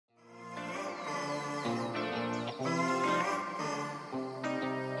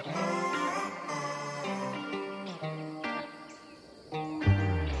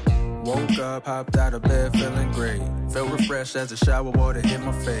woke up, hopped out of bed feeling great. Felt refreshed as the shower water hit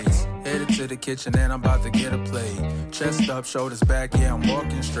my face. Headed to the kitchen and I'm about to get a plate. Chest up, shoulders back, yeah, I'm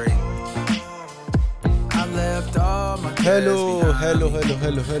walking straight. I left all my Hello.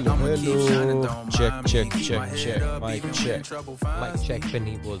 Mic check पे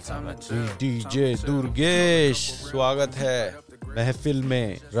नहीं बोलता मैं। DJ Durgesh, स्वागत है महफिल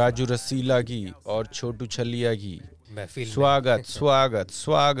में राजू रसीला की और छोटू छलिया की। स्वागत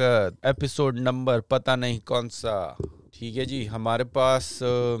एपिसोड नंबर पता नहीं कौन सा। ठीक है जी, हमारे पास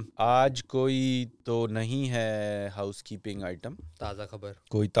आज कोई तो नहीं है हाउसकीपिंग आइटम,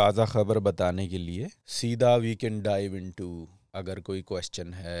 कोई ताज़ा खबर बताने के लिए। सीधा वी कैन डाइव इनटू, अगर कोई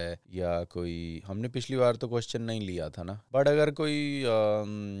क्वेश्चन है या कोई, हमने पिछली बार तो क्वेश्चन नहीं लिया था ना, बट अगर कोई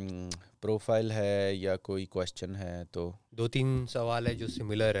प्रोफाइल है या कोई क्वेश्चन है तो 2-3 सवाल है जो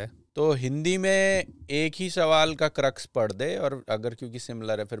सिमिलर है, तो हिंदी में एक ही सवाल का क्रक्स पढ़ दे, और अगर क्योंकि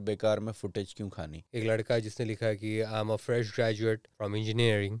सिमिलर है फिर बेकार में फुटेज क्यों खानी। एक लड़का है जिसने लिखा है कि I am a fresh graduate from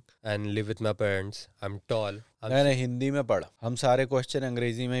engineering and live with my parents, I am tall. मैंने हिंदी में पढ़ा, हम सारे क्वेश्चन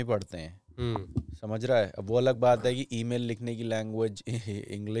अंग्रेजी में ही पढ़ते हैं। समझ रहा है। अब वो अलग बात है कि ईमेल लिखने की लैंग्वेज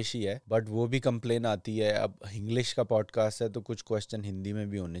इंग्लिश ही है, बट वो भी कंप्लेन आती है। अब इंग्लिश का पॉडकास्ट है तो कुछ क्वेश्चन हिंदी में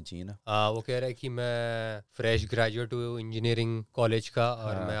भी होने चाहिए ना। वो कह रहा है कि मैं फ्रेश ग्रेजुएट हूँ इंजीनियरिंग कॉलेज का,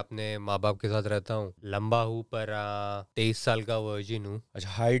 और मैं अपने माँ बाप के साथ रहता हूँ। लंबा हूँ पर 23 साल का वर्जिन हूँ। अच्छा,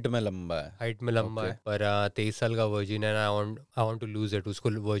 हाइट में लंबा है है पर 23 साल का वर्जिन है। I want to lose it, उसको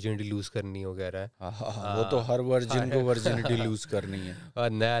वर्जिनिटी लूज करनी हो, कह रहा है। वो तो हर वर्जिन को वर्जिनिटी लूज करनी है और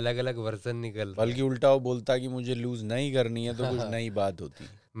नया अलग अलग वर्जन निकल, बल्कि उल्टा वो बोलता कि मुझे लूज नहीं करनी है तो कुछ नई बात होती।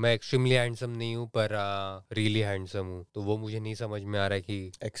 मैं एक्सट्रीमली हैंडसम नहीं हूँ पर रियली हैंडसम हूँ, तो वो मुझे नहीं समझ में आ रहा है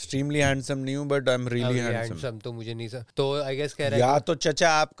कि एक्सट्रीमली हैंडसम नहीं हूँ but I am really handsome, तो मुझे नहीं तो आई गेस कह रहा है या तो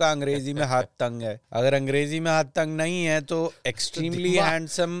चचा आपका अंग्रेजी में हाथ तंग है। अगर अंग्रेजी में हाथ तंग नहीं है तो एक्सट्रीमली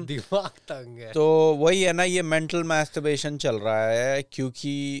हैंडसम दिमाग तंग है। तो वही है ना, ये मेंटल मैस्टरबेशन चल रहा है।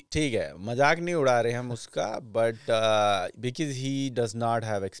 क्योंकि ठीक है, मजाक नहीं उड़ा रहे हम उसका, but because he does not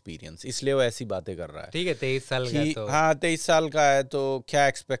have experience, इसलिए वो ऐसी बातें कर रहा है। ठीक है, 23 साल का है तो हाँ 23 साल का है तो क्या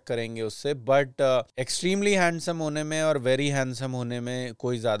एक्सपेक्ट करेंगे उससे। बट एक्सट्रीमली हैंडसम होने में और वेरी हैंडसम होने में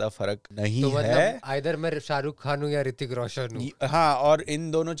कोई ज्यादा फर्क नहीं तो है। आइदर मैं शाहरुख खान हूँ या ऋतिक रोशन हूँ। हाँ, और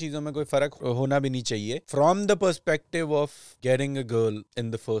इन दोनों चीजों में कोई फर्क होना भी नहीं चाहिए from the perspective of getting a girl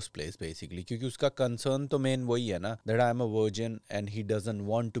in the first place basically. क्योंकि उसका कंसर्न तो मेन वही है ना, that I am a virgin and he doesn't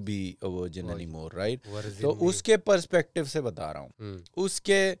want to be a virgin anymore, right. तो उसके पर्सपेक्टिव से बता रहा हूँ,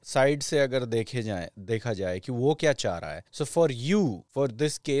 उसके साइड से अगर देखा जाए कि वो क्या चाह रहा है। So for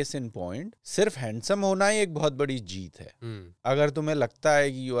this case in point, सिर्फ हैंडसम होना ही एक बहुत बड़ी जीत है। अगर तुम्हें लगता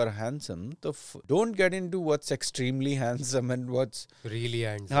है कि यू आर हैंडसम तो don't get into what's extremely handsome and what's really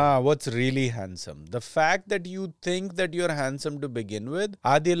handsome. What's really handsome. The fact that you think that you are handsome to begin with,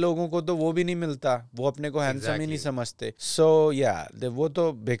 आधे लोगों को तो वो भी नहीं मिलता, वो अपने को हैंडसम ही नहीं समझते। सो वो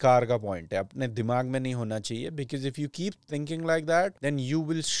तो बेकार का पॉइंट है, अपने दिमाग में नहीं होना चाहिए। Because if you keep thinking like that then you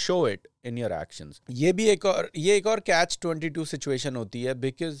will show it in your actions. ये एक और कैच 22 सिचुएशन होती है।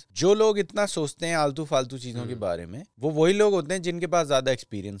 बिकॉज जो लोग इतना सोचते हैं आलतू फालतू चीजों के बारे में, वो वही लोग होते हैं जिनके पास ज्यादा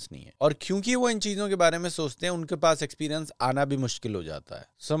एक्सपीरियंस नहीं है, और क्योंकि वो इन चीजों के बारे में सोचते हैं उनके पास एक्सपीरियंस आना भी मुश्किल हो जाता है।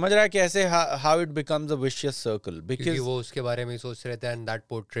 समझ रहा है कैसे, how it becomes a vicious circle. Because वो उसके बारे में सोच रहे थे and that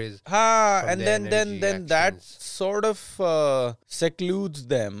portrays, and then that sort of secludes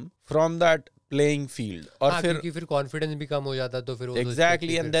them from that playing field. और फिर कॉन्फिडेंस भी कम हो जाता है, तो फिर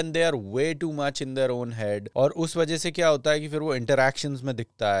exactly, and then they are way too much in their own head, और उस वजह से क्या होता है कि फिर वो इंटरैक्शंस में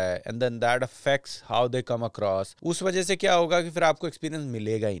दिखता है, and then that affects how they come across. उस वजह से क्या होगा कि फिर आपको एक्सपीरियंस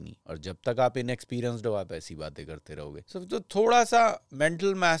मिलेगा ही नहीं, और जब तक आप इनएक्सपीरियंस्ड हो आप ऐसी बातें करते रहोगे। तो थोड़ा सा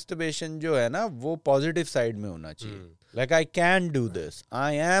मेंटल मैस्टरबेशन जो है ना, वो पॉजिटिव साइड में होना चाहिए। Like, I can do this.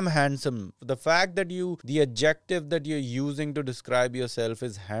 I am handsome. The fact that the adjective that you're using to describe yourself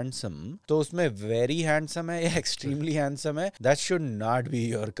is handsome, तो उसमें very handsome है या extremely handsome है, that should not be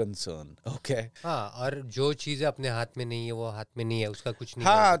your concern. Okay? हाँ, और जो चीजें अपने हाथ में नहीं है वो हाथ में नहीं है, उसका कुछ नहीं।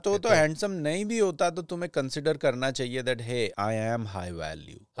 हाँ, तो handsome नहीं भी होता तो तुम्हें consider करना चाहिए that hey, I am high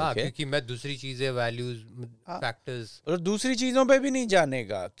value. हाँ, क्योंकि मैं दूसरी चीजें वैल्यूज फैक्टर्स और दूसरी चीजों पे भी नहीं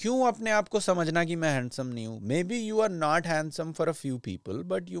जानेगा। क्यों अपने आप को समझना कि मैं हैंडसम नहीं हूँ। May be you are not handsome for a few people,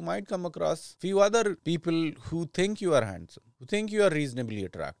 but you might come across few other people who think you are handsome, who think you are reasonably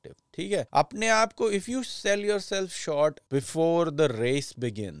attractive. ठीक है, अपने आप को if you sell yourself short before the race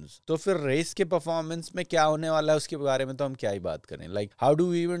begins, तो फिर race के performance में क्या होने वाला है उसके बारे में तो हम क्या ही बात करें। Like, how do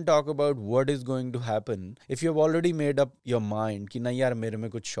we even talk about what is going to happen if you've already made up your mind कि नहीं यार मेरे में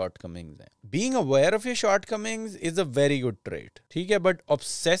कुछ shortcomings हैं। Being aware of your shortcomings is a very good trait, ठीक है, but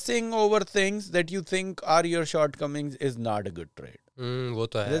obsessing over things that you think are your shortcomings is not a good trait. वो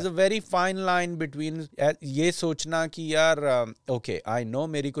तो है. There's a very fine line between ये सोचना कि यार okay, I know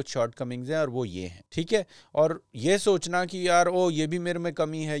मेरी कुछ shortcomings हैं और वो ये हैं, ठीक है, और ये सोचना कि यार ओ ये भी मेरे में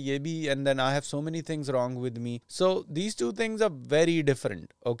कमी है, ये भी, and then I have so many things wrong with me. So these two things are very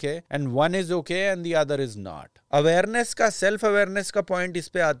different, okay, and one is okay and the other is not. Awareness का, self awareness का point इस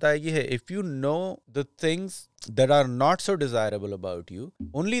पे आता है कि है, if you know the things that are not so desirable about you,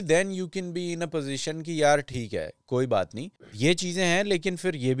 only then you can be in a position कि यार ठीक है, कोई बात नहीं, ये चीजें हैं लेकिन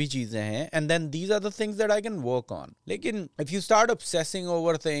फिर ये भी चीजें हैं, and then these are the things that I can work on. लेकिन if you start obsessing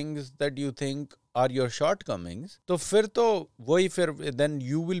over things that you think are your shortcomings, तो फिर तो वही फिर then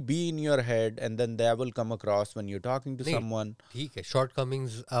you will be in your head and then that will come across when you're talking to someone. ठीक है,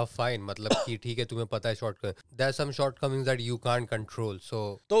 shortcomings are fine, मतलब कि ठीक है तुम्हें पता है shortcomings, there are some shortcomings that you can't control, so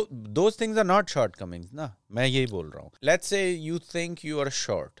तो those things are not shortcomings ना, मैं यही बोल रहा हूँ. Let's say you think you are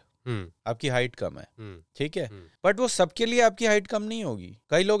short, आपकी हाइट कम है, ठीक है, बट वो सबके लिए आपकी हाइट कम नहीं होगी.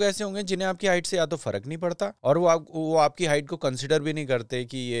 कई लोग ऐसे होंगे जिन्हें आपकी हाइट से या तो फर्क नहीं पड़ता और वो आपकी हाइट को कंसिडर भी नहीं करते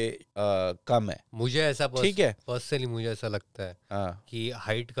कि ये कम है. मुझे ऐसा ठीक है, पर्सनली मुझे ऐसा लगता है कि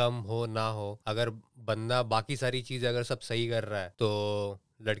हाइट कम हो ना हो, अगर बंदा बाकी सारी चीज अगर सब सही कर रहा है तो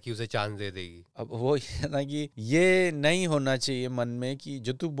लड़की उसे चांस दे देगी. अब वो है ना कि ये नहीं होना चाहिए मन में कि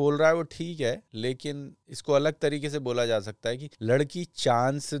जो तू बोल रहा है वो ठीक है, लेकिन इसको अलग तरीके से बोला जा सकता है कि लड़की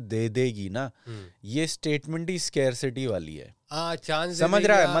चांस दे देगी ना, ये स्टेटमेंट ही स्कैरसिटी वाली है. चांस समझ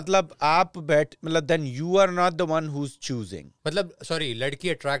रहा है, मतलब आप मतलब then you are not the one who is choosing, मतलब सॉरी लड़की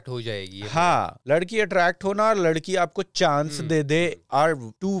अट्रैक्ट हो जाएगी. हाँ, लड़की अट्रैक्ट होना और लड़की आपको chance they they are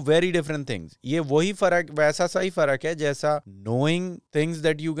to very different things. ये वही फर्क, वैसा सा ही फर्क है जैसा knowing things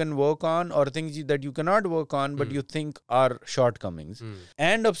that you can work on और things that you can not work on but you think are shortcomings,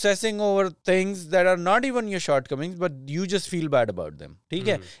 and obsessing over things that are not even your shortcomings but you just feel bad about them. ठीक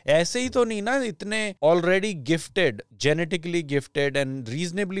है, ऐसे ही तो नहीं ना, इतने already gifted, genetically gifted and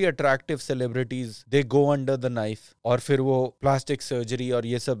reasonably attractive celebrities, they go under the knife और फिर वो प्लास्टिक सर्जरी और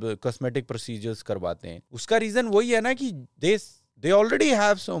ये सब कॉस्मेटिक प्रोसीजर्स करवाते हैं. उसका रीजन वही है ना कि they already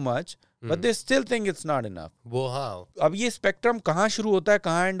have so much but they still think it's not enough. वो हाँ, अब ये स्पेक्ट्रम कहाँ शुरू होता है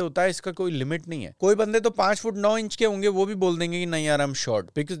कहाँ एंड होता है इसका कोई लिमिट नहीं है. कोई बंदे तो 5 फुट 9 इंच के होंगे, वो भी बोल देंगे कि नहीं यार I'm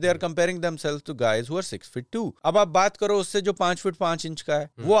short because they are comparing themselves to guys who are 6 feet 2. अब आप बात करो उससे जो 5 फुट 5 इंच का है,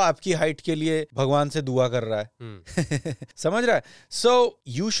 वो आपकी हाइट के लिए भगवान से दुआ कर रहा है. समझ रहा है? So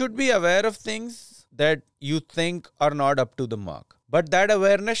you should be aware of things that you think are not up to the mark. But that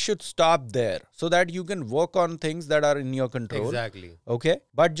awareness should stop there so that you can work on things that are in your control. Exactly. Okay?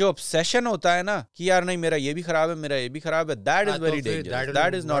 But जो obsession होता है ना कि यार नहीं मेरा ये भी खराब है, मेरा ये भी खराब है, that is very dangerous.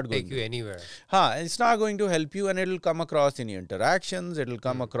 That is not going to take you anywhere. हाँ, it's not going to help you and it will come across in your interactions, it will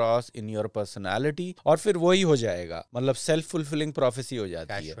come across in your personality और फिर वही हो जाएगा, मतलब self-fulfilling prophecy हो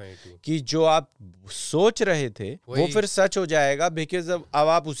जाती है कि जो आप सोच रहे थे वो फिर सच हो जाएगा because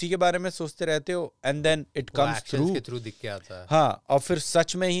अब आप उसी के बारे में सोचते रहते हो and then it comes through. के थ्रू दिख के आता है. हाँ, और फिर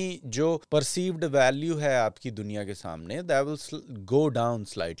सच में ही जो परसीव्ड वैल्यू है आपकी दुनिया के सामने that will go down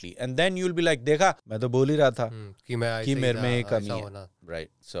slightly and then you'll be like देखा मैं तो बोल ही रहा था कि मेरे में कमी है. Right.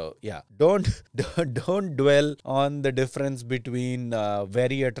 So yeah, don't dwell on the difference between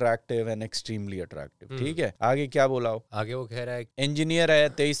very attractive and extremely attractive. ठीक है, आगे क्या बोला हो? आगे वो कह रहा है इंजीनियर है,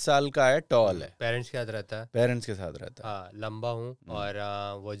 23 साल का है, टॉल है, पेरेंट्स के साथ रहता है. पेरेंट्स के साथ रहता है. हाँ, लंबा हूँ और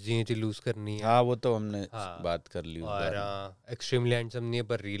वर्जिनिटी लूज करनी है. हाँ, वो तो हमने बात कर ली. और एक्सट्रीमली हैंडसम नहीं है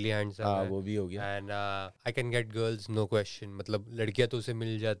पर रियली हैंडसम है. वो भी हो गया. And I can get girls no question, मतलब लड़कियां तो उसे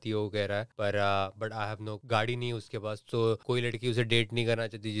मिल जाती है, वो कह रहा है, पर बट आई हैव नो, गाड़ी नहीं है उसके पास, तो कोई लड़की उसे डेट नहीं करना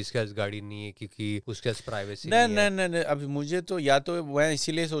चाहती जिसके पास गाड़ी नहीं है क्योंकि उसके पास प्राइवेसी नहीं. अब मुझे तो या तो मैं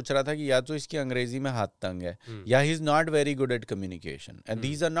इसीलिए सोच रहा था कि या तो इसकी अंग्रेजी में हाथ तंग है या he is not very good at communication and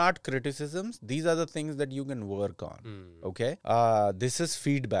these are not criticisms, these are the things that you can work on. Okay, this is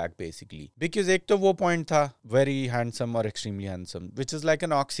feedback basically, because एक तो वो पॉइंट था वेरी हैंडसम और extremely handsome which is like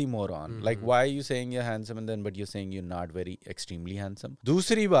an oxymoron, like why are you saying you are handsome and then but you are saying you are not very extremely handsome.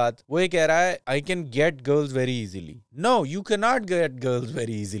 दूसरी बात वो ये कह रहा है I can get girls very easily. No, you cannot get girls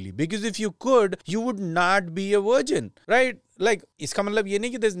very easily because if you could, you would not be a virgin, right? Like, इसका मतलब ये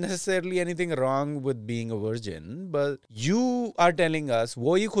नहीं कि there's necessarily anything wrong with being a virgin, but you are telling us,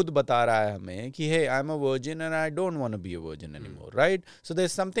 वो ही खुद बता रहा है हमें कि hey, I'm a virgin and I don't want to be a virgin anymore, right? So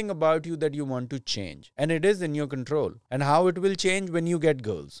there's something about you that you want to change and it is in your control, and how it will change when you get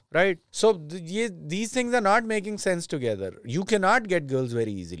girls, right? So these things are not making sense together. You cannot get girls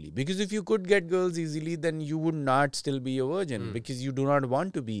very easily because if you could get girls easily, then you would not still be a virgin because you do not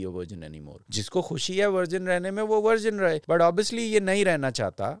want to be a virgin anymore. जिसको खुशी है virgin रहने में वो virgin रहे, but obviously ये नहीं रहना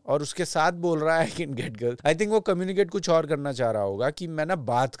चाहता और उसके साथ बोल रहा है कि गेट गर्ल, आई थिंक वो कम्युनिकेट कुछ और करना चाह रहा होगा कि मैं ना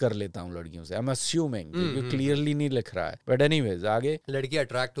बात कर लेता हूँ लड़कियों से, आई एम अज्यूमिंग, क्योंकि क्लियरली नहीं लिख रहा है, बट एनीवेज आगे लड़की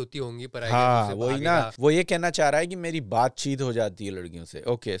अट्रैक्ट होती होंगी पर हाँ वही ना, वो ये कहना चाह रहा है कि मेरी बातचीत हो जाती है लड़कियों से।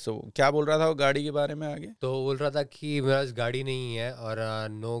 ओके सो क्या बोल रहा था वो गाड़ी के बारे में आगे? तो बोल रहा था कि मेरे पास गाड़ी नहीं है और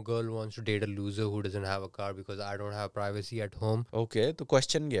no girl wants to date a loser who doesn't have a car because I don't have privacy at home. Okay तो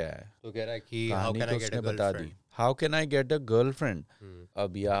क्वेश्चन क्या है? तो कह रहा है कि how can I get a girlfriend, how can I get a girlfriend?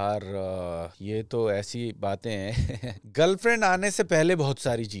 अब यार ये तो ऐसी बातें हैं गर्लफ्रेंड आने से पहले बहुत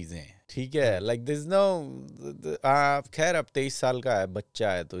सारी चीजें हैं, ठीक है, लाइक दिस नो, खैर अब 23 साल का है,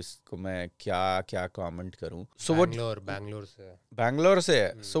 बच्चा है, तो इसको मैं क्या क्या कमेंट करूं। सो बैंगलोर से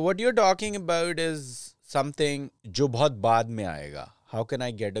है। So what you are talking about is something जो बहुत बाद में आएगा। How can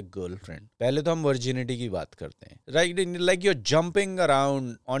I get a girlfriend? पहले तो हम वर्जिनिटी की बात करते हैं, right? Like you are jumping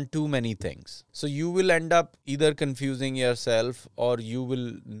around on to many things, so you will and up either confusing yourself और you will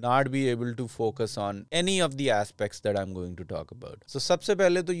not be able to focus on any of the aspects that I am going to talk about. सो सबसे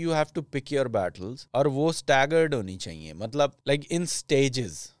पहले तो you have to pick your battles, और वो staggered होनी चाहिए, मतलब like in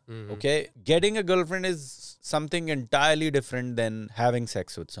stages. Okay, getting a girlfriend is something entirely different than having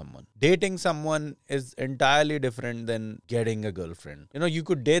sex with someone. Dating someone is entirely different than getting a girlfriend. You know, you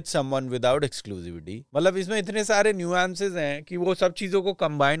could date someone without exclusivity. मतलब इसमें इतने सारे nuances हैं कि वो सब चीजों को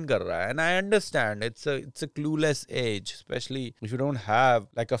combine कर रहा है, and I understand it's a clueless age, especially if you don't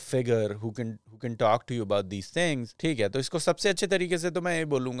have like a figure who can talk to you about these things. ठीक है, तो इसको सबसे अच्छे तरीके से तो मैं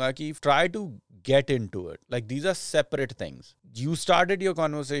ये बोलूंगा कि try to get into it. Like these are separate things. You started your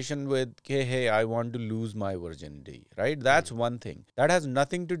conversation with, hey, I want to lose my virginity, right? That's one thing. That has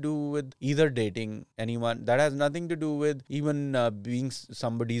nothing to do with either dating anyone. That has nothing to do with even being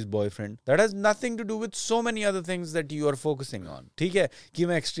somebody's boyfriend. That has nothing to do with so many other things that you are focusing on. ठीक है कि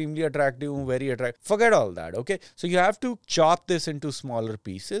मैं extremely attractive हूँ, very attractive. Forget all that, okay? So you have to chop this into smaller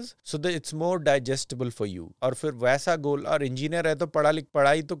pieces so that it's more digestible for you. और फिर वैसा गोल, और engineer है तो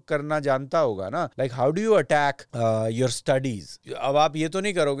पढ़ाई तो करना जानता होगा ना, like how do you attack your studies? अब आप ये तो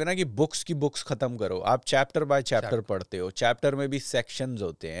नहीं करोगे ना कि बुक्स खत्म करो, आप चैप्टर बाय चैप्टर पढ़ते हो, चैप्टर में भी सेक्शंस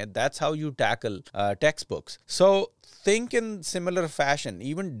होते हैं, that's how you tackle text books. So think in similar fashion.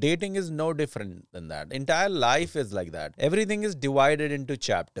 Even dating is no different than that. Entire life is like that. Everything is divided into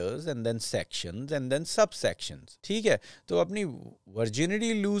chapters and then sections and then subsections. ठीक है, तो अपनी virginity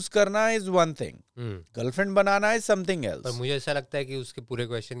lose करना is one thing. Girlfriend banana is something else. पर मुझे ऐसा लगता है कि उसके पूरे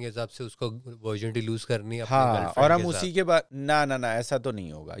क्वेश्चन के हिसाब से उसको virginity lose करनी है। हाँ, और हम उसी के बाद ना ऐसा तो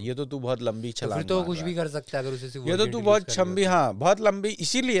नहीं होगा। ये तो तू बहुत लंबी छलांग तो कुछ भी कर सकता है अगर उसे ये तो तू बहुत छम्बी, हाँ बहुत लंबी,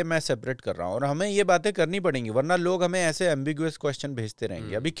 इसीलिए मैं सेपरेट कर रहा हूँ, और हमें ये बातें करनी पड़ेंगी, वरना लोग हमें ऐसे एम्बिगुअस क्वेश्चन भेजते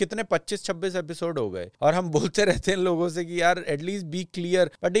रहेंगे। अभी कितने 25-26 एपिसोड हो गए और हम बोलते रहते हैं लोगों से कि यार एटलीस्ट बी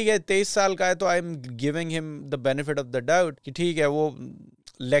क्लियर। बट ठीक है, 23 साल का है तो I am giving him the benefit of the doubt कि ठीक है वो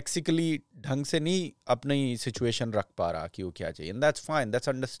लेक्सिकली ढंग से नहीं अपनी सिचुएशन रख पा रहा कि वो क्या चाहिए, and that's fine, that's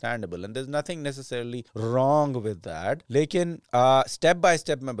understandable and there is nothing necessarily wrong with that. लेकिन स्टेप बाय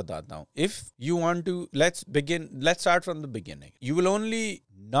स्टेप मैं बताता हूँ। If you want to, let's start from the beginning. You will only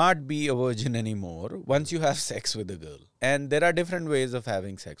not be a virgin anymore once you have sex with a girl, and there are different ways of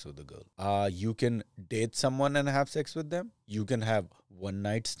having sex with a girl. You can date someone and have sex with them, you can have one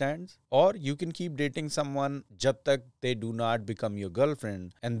night stands, or you can keep dating someone jab tak they do not become your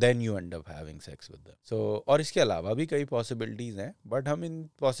girlfriend and then you end up having sex with them. So और इसके अलावा भी कई possibilities हैं, but हम इन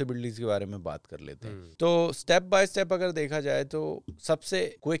possibilities के बारे में बात कर लेते हैं। तो step by step अगर देखा जाए तो सबसे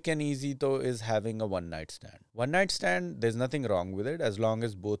quick and easy तो is having a one night stand. One night stand, there's nothing wrong with it as long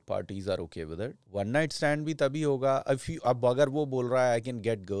as both parties are okay with it. One night stand भी तभी होगा अब अगर वो बोल रहा है I can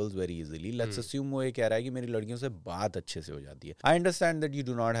get girls very easily, let's assume वो ये कह रहा है कि मेरी लड़कियों से बात अच्छे से हो जाती है। I understand that you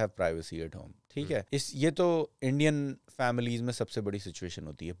do not have privacy at home. ठीक है, ये तो इंडियन फैमिलीज में सबसे बड़ी सिचुएशन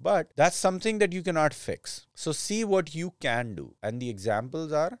होती है, but that's something that you can not fix. So see what you can do, and the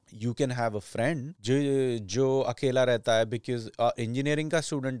examples are you can have a friend जो अकेला रहता है, बिकॉज इंजीनियरिंग का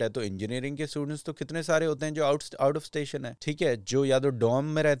स्टूडेंट है तो इंजीनियरिंग के स्टूडेंट्स तो कितने सारे होते हैं जो आउट ऑफ स्टेशन है, ठीक है, जो या तो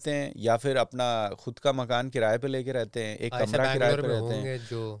डॉर्म में रहते हैं या फिर अपना खुद का मकान किराए पे लेके रहते हैं, एक कमरा किराए पे रहते हैं।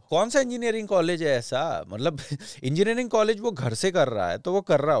 जो कौन सा इंजीनियरिंग कॉलेज है ऐसा, मतलब इंजीनियरिंग कॉलेज वो घर से कर रहा है तो वो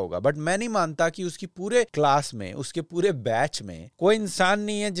कर रहा होगा, बट मैं नहीं मानता कि उसकी पूरे क्लास में, उसके पूरे बैच में कोई इंसान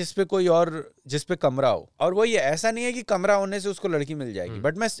नहीं है जिसपे कोई और जिसपे कमरा हो, और वो ये ऐसा नहीं है कि कमरा होने से उसको लड़की मिल जाएगी,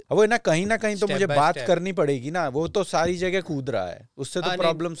 बट मैं वो ना कहीं तो मुझे बात करनी पड़ेगी ना, वो तो सारी जगह कूद रहा है, उससे तो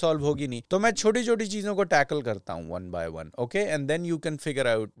प्रॉब्लम सॉल्व होगी नहीं, तो मैं छोटी छोटी चीजों को टैकल करता हूँ one by one, okay, and then you can figure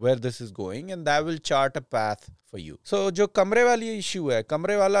out where this is going and that will chart a path for you. सो जो कमरे वाली इश्यू है,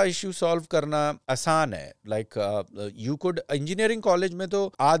 कमरे वाला इश्यू सॉल्व करना आसान है. Like you could, engineering college में तो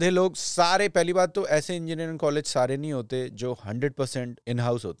आधे लोग सारे, पहली बात तो ऐसे इंजीनियरिंग कॉलेज सारे नहीं होते जो 100% इन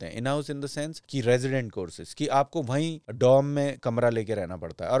हाउस होते हैं. In house in the sense कि रेजिडेंट कोर्सेज, कि आपको वहीं डॉम में कमरा लेके रहना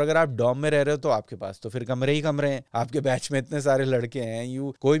पड़ता है, और अगर आप डॉम में रह रहे हो तो आपके पास तो फिर कमरे ही कमरे हैं, आपके बैच में इतने सारे लड़के हैं,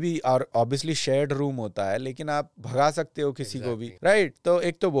 यू कोई भी, और ऑब्वियसली शेयर्ड रूम होता है, लेकिन आप भगा सकते हो किसी को भी, राइट. तो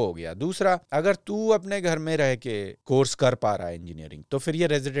एक तो वो हो गया. दूसरा, अगर तू अपने घर में रह के कोर्स कर पा रहा है इंजीनियरिंग, तो फिर ये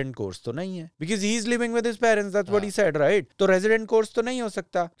रेजिडेंट कोर्स तो नहीं है, because he is living with his parents, that's what he said, right. तो रेजिडेंट कोर्स तो नहीं हो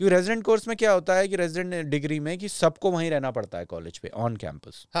सकता, क्योंकि रेजिडेंट कोर्स में क्या होता है कि रेजिडेंट डिग्री में कि सबको वहीं रहना पड़ता है कॉलेज पे ऑन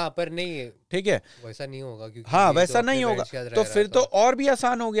कैंपस. हाँ, पर नहीं, ठीक है, वैसा नहीं होगा, क्योंकि हाँ वैसा नहीं होगा, तो फिर तो और भी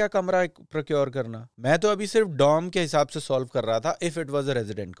आसान हो गया कमरा प्रोक्योर करना. मैं तो अभी सिर्फ डॉम के हिसाब से सॉल्व कर रहा था, if it was a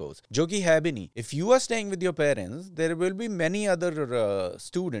resident course, जो कि है भी नहीं. If you are staying with your parents, there will be many other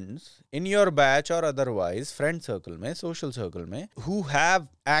students in your batch और अदरवाइज फ्रेंड सर्कल में, सोशल सर्कल में, who have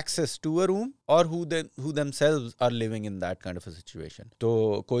access to a room or who themselves are living in that kind of a situation. तो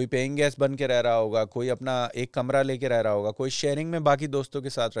कोई paying guest बन के रह रहा होगा, कोई अपना एक कमरा लेके रह रहा होगा, कोई शेयरिंग में बाकी दोस्तों के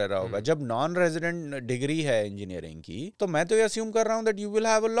साथ रह रहा होगा. जब नॉन रेजिडेंट डिग्री है इंजीनियरिंग की, तो मैं तो ये अस्यूम कर रहा हूँ that you will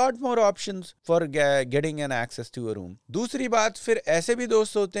have a lot more options for getting an access to a room. दूसरी बात, फिर ऐसे भी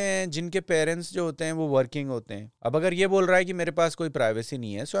दोस्त होते हैं जिनके पेरेंट्स जो होते हैं वो वर्किंग होते हैं. अब अगर ये बोल रहा है कि मेरे पास कोई प्राइवेसी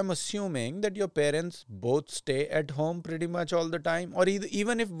नहीं है, so I'm assuming that your parents both stay at home pretty much all the time, or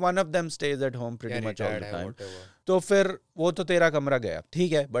even if one of them stays at home pretty much all the time, तो फिर वो तो तेरा कमरा गया,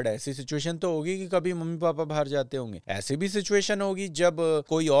 ठीक है. बट ऐसी सिचुएशन तो होगी कि कभी मम्मी पापा बाहर जाते होंगे, ऐसी भी सिचुएशन होगी जब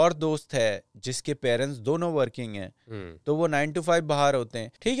कोई और दोस्त है जिसके पेरेंट्स दोनों वर्किंग हैं, तो वो 9 to 5 बाहर होते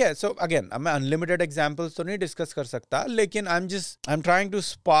हैं, ठीक है. सो अगेन, मैं अनलिमिटेड एग्जांपल्स तो नहीं डिस्कस कर सकता, लेकिन आई am trying to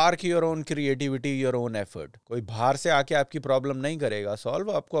spark your own creativity, your own effort. कोई बाहर से आके आपकी प्रॉब्लम नहीं करेगा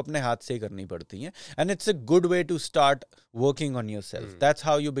सॉल्व, आपको अपने हाथ से ही करनी पड़ती है. And it's a good way to start working on yourself. That's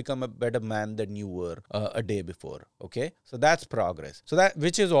how you become a better man than you were a day before. Okay, so that's progress. So that,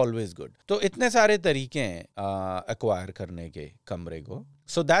 which is always good. तो इतने सारे तरीके हैं acquire करने के कमरे को.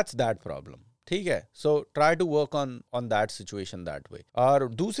 So that's that problem. ठीक है. सो try to work on that situation that way. और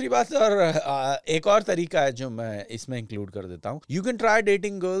दूसरी बात, और एक और तरीका है जो मैं इसमें इंक्लूड कर देता हूँ, you can try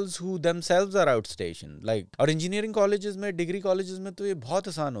dating girls who themselves are out station. Like, और इंजीनियरिंग कॉलेजेस में, डिग्री कॉलेजेस में तो ये बहुत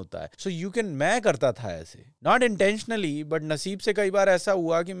आसान होता है. सो यू कैन, मैं करता था ऐसे, नॉट इंटेंशनली, बट नसीब से कई बार ऐसा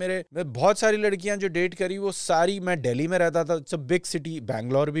हुआ कि मैं बहुत सारी लड़कियां जो डेट करी, वो सारी, मैं दिल्ली में रहता था, it's a big city,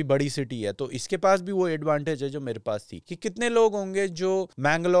 Bangalore भी बड़ी सिटी है, तो इसके पास भी वो एडवांटेज है जो मेरे पास थी, कि कितने लोग होंगे जो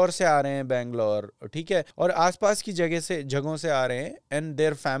मैंगलोर से आ रहे हैं, बैंगलोर, ठीक है, और आसपास की जगहों से आ रहे हैं, and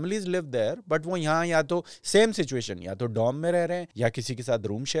their families live there, but वो यहाँ या तो सेम सिचुएशन, या तो डॉम में रह रहे हैं, या किसी के साथ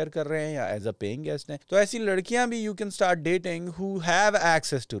रूम शेयर कर रहे हैं, या एज अ पेइंग गेस्ट हैं. तो ऐसी लड़कियां भी you can start dating who have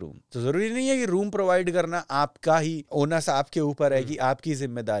access to room. तो जरूरी नहीं है कि रूम प्रोवाइड करना आपका ही ओनस आपके ऊपर है, कि आपकी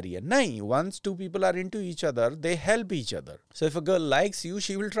जिम्मेदारी है. नहीं, once to people are into each other, they help each other. So if a girl likes you,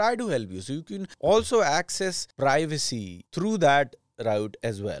 she will try to help you. So you can also access privacy through that route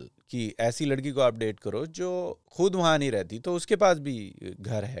as well, कि ऐसी लड़की को आप date करो जो खुद वहां नहीं रहती, तो उसके पास भी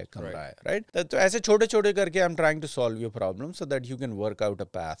घर है, कमरा है, राइट. तो ऐसे छोटे छोटे करके आई am trying to solve your problem so that you can work out a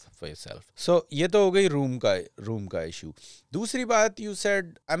path for yourself. सो ये तो हो गई रूम का इशू. दूसरी बात, you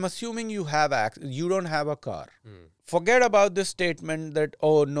said, I am assuming you don't have a car. Forget about this statement that,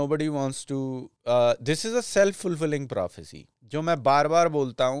 oh, nobody wants to, this is a self-fulfilling prophecy, जो मैं बार बार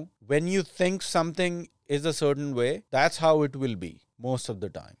बोलता हूँ. When you think something is a certain way, that's how it will be most of the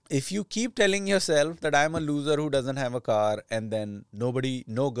time. If you keep telling yourself that I'm a loser who doesn't have a car, and then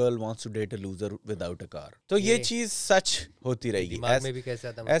no girl wants to date a loser without a car, तो ये चीज सच होती रहेगी. दिमाग में भी कैसे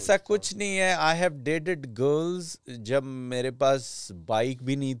आता है? ऐसा कुछ नहीं है. I have dated girls जब मेरे पास बाइक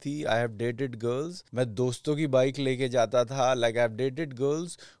भी नहीं थी. I have dated girls, मैं दोस्तों की बाइक लेके जाता था. Like, I've dated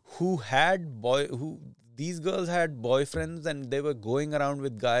girls who these girls had boyfriends, and they were going around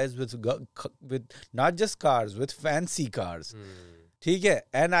with guys with not just cars, with fancy cars. ठीक है,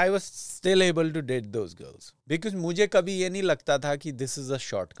 and I was still able to date those girls because मुझे कभी ये नहीं लगता था कि this is a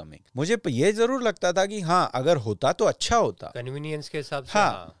short coming. मुझे ये जरूर लगता था कि हाँ अगर होता तो अच्छा होता, कन्वीनियंस के हिसाब से.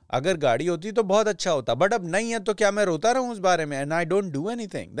 हाँ अगर गाड़ी होती तो बहुत अच्छा होता, बट अब नहीं है तो क्या मैं रोता रहूं उस बारे में? And I don't do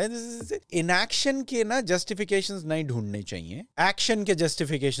anything. Inaction के ना जस्टिफिकेशंस नहीं ढूंढने चाहिए, एक्शन के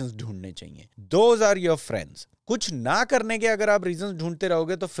जस्टिफिकेशंस ढूंढने चाहिए. Those are your friends. कुछ ना करने के अगर आप रीजंस ढूंढते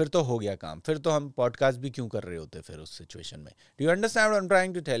रहोगे तो फिर तो हो गया काम, फिर तो हम पॉडकास्ट भी क्यों कर रहे होते फिर उस सिचुएशन में. Do you understand what I am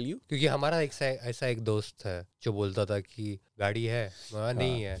trying to tell you? क्योंकि हमारा ऐसा एक दोस्त है जो बोलता था कि गाड़ी है,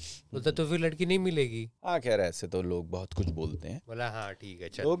 नहीं है, बोलता तो फिर लड़की नहीं मिलेगी. हाँ खैर ऐसे तो लोग बहुत कुछ बोलते हैं. बोला हाँ ठीक है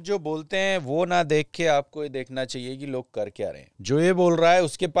चल. लोग जो बोलते हैं वो ना देख के आपको ये देखना चाहिए कि लोग कर क्या रहे हैं. जो ये बोल रहा है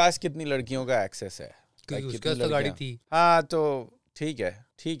उसके पास कितनी लड़कियों का एक्सेस है, क्योंकि उसके पास तो गाड़ी थी. हाँ तो ठीक है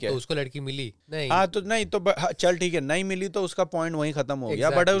तो उसको लड़की मिली नहीं. हाँ तो नहीं तो चल ठीक है, नहीं मिली तो उसका पॉइंट वहीं खत्म हो गया.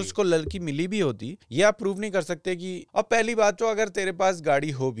 बट अगर उसको लड़की मिली भी होती, ये आप प्रूव नहीं कर सकते कि. अब पहली बात तो अगर तेरे पास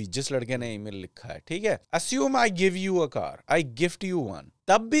गाड़ी हो भी, जिस लड़के ने ईमेल लिखा है, ठीक है, assume I give you a car, I gift you one,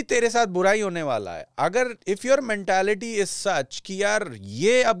 तब भी तेरे साथ बुराई होने वाला है. अगर if your mentality is such कि यार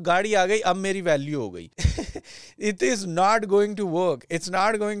ये अब गाड़ी आ गई अब मेरी वैल्यू हो गई, it is not going to work. It's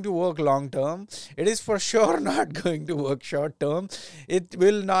not going to work long term. It is for sure not going to work short term. It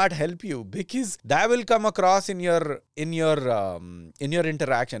will not help you because that will come across in your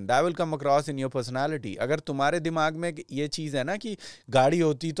interaction. That will come across in your personality. अगर तुम्हारे दिमाग में ये चीज है ना कि गाड़ी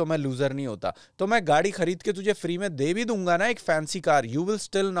होती तो मैं लूजर नहीं होता, तो मैं गाड़ी खरीद के तुझे फ्री में दे भी दूंगा ना एक fancy car, you will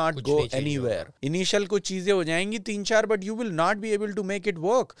still not go anywhere. Initial कुछ चीजें हो जाएंगी 3-4, but you will not be able to make it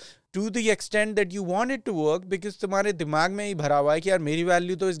work to the extent that you want it to work because तुम्हारे दिमाग में ही भरा हुआ है कि यार मेरी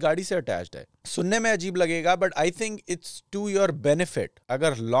वैल्यू तो इस गाड़ी से अटैच्ड है. सुनने में अजीब लगेगा but I think it's to your benefit.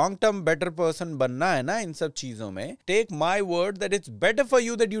 अगर लॉन्ग टर्म बेटर पर्सन बनना है ना इन सब चीजों में, take my word that it's better for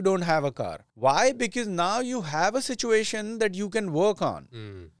you that you don't have a car. Why? Because now you have a situation that you can work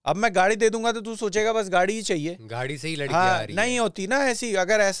on. अब मैं गाड़ी दे दूंगा तो तू सोचेगा बस गाड़ी ही चाहिए, गाड़ी से ही लड़की हाँ, आ रही नहीं है. होती ना ऐसी.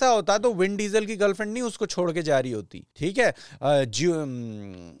 अगर ऐसा होता तो विन डीजल की गर्लफ्रेंड नहीं उसको छोड़ के जा रही होती. ठीक है,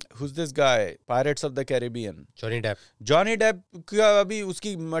 who's this guy? Pirates of the Caribbean. Johnny Depp का अभी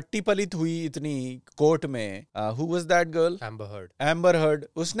उसकी मट्टी पलित हुई इतनी कोर्ट में. Who was that girl? Amber Heard.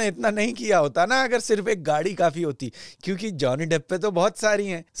 उसने इतना नहीं किया होता ना अगर सिर्फ एक गाड़ी काफी होती, क्योंकि जॉनी डेप पे तो बहुत सारी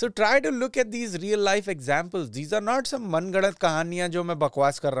हैं. So try to look at these real life examples. These are not some मनगढ़ंत कहानियां जो मैं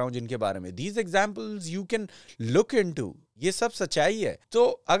बकवास कर रहा हूं जिनके बारे में. These examples you can look into. ये सब सच्चाई है. तो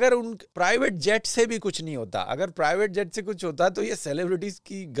अगर उन प्राइवेट जेट से भी कुछ नहीं होता, अगर प्राइवेट जेट से कुछ होता तो ये सेलिब्रिटीज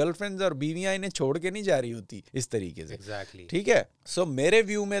की गर्लफ्रेंड्स और बीवियां इन्हें छोड़ के नहीं जा रही होती इस तरीके से. Exactly. ठीक है. सो मेरे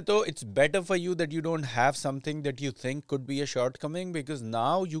व्यू में तो it's better for you that you don't have something that you think could be a shortcoming, because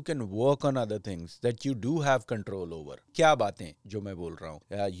now you can work on other things that you do have control over. क्या बातें जो मैं बोल रहा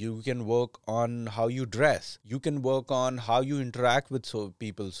हूँ? You can work on how you dress, you can work on how you interact with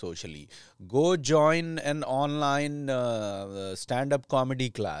people socially. Go join an online stand-up comedy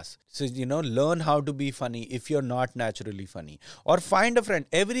class. So, learn how to be funny if you're not naturally funny. Or find a friend.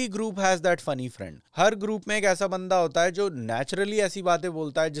 Every group has that funny friend. Her group में एक ऐसा बंदा होता है जो naturally ऐसी बातें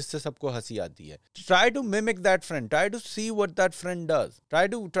बोलता है जिससे सबको हंसी आती है. Try to mimic that friend. Try to see what that friend does.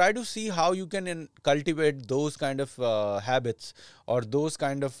 Try to see how you can cultivate those kind of habits or those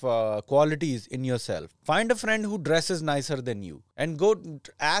kind of qualities in yourself. Find a friend who dresses nicer than you and go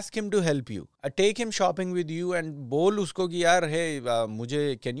ask him to help you. Take him shopping with you and बोल उसको कि यार hey मुझे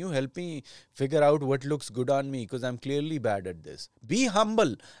can you help me figure out what looks good on me because I'm clearly bad at this. Be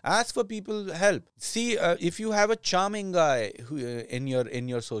humble. Ask for people help. See if you have a charming guy who, in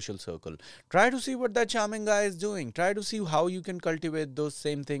your social circle, try to see what that charming guy is doing. Try to see how you can cultivate those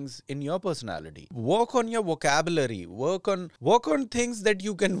same things in your personality. Work on your vocabulary. Work on things that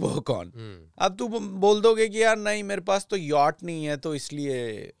you can work on. अब तू बोल दोगे कि यार नहीं मेरे पास तो yacht नहीं है तो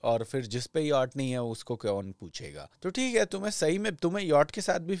इसलिए, और फिर जिस पे यॉट नहीं है उसको कौन पूछेगा. तो ठीक है, तुम्हें यॉट के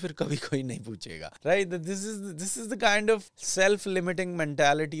साथ भी फिर कभी कोई नहीं पूछेगा. Right? This is the kind of self limiting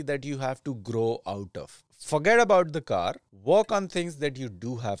mentality that you have to grow out of. Forget about the car. Work on things that you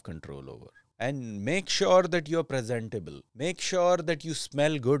do have control over. And make sure that you're presentable. Make sure that you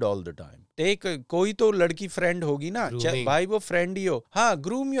smell good all the time. कोई तो लड़की friend होगी ना, भाई वो friend ही हो. हाँ,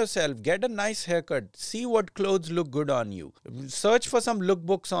 groom yourself. Get a nice haircut. See what clothes look good on you. Search for some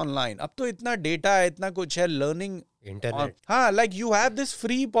lookbooks online. अब तो इतना डेटा है, इतना कुछ है. Learning internet. हाँ, like you have this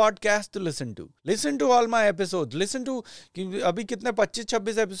free podcast to listen to. Listen to all my episodes. Listen to अभी कितने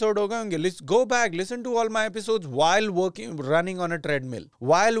 25-26 एपिसोड हो गए होंगे. Go back, listen to all my episodes while running on a treadmill,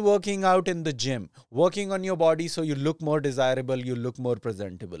 while working out in the gym, working on your body so you look more desirable, you look more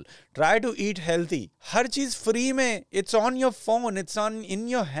presentable. Try to eat healthy. हर चीज free में. It's on your phone. It's in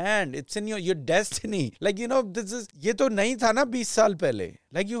your hand. It's in your destiny. Like this is, ये तो नहीं था ना 20 साल पहले.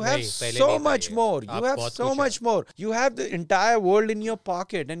 Like you have पहले so नहीं था much ये। more. आप You have बहुत so कुछ much more. You have the entire world in your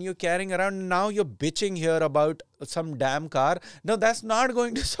pocket and you're carrying around. Now you're bitching here about some damn car. No, that's not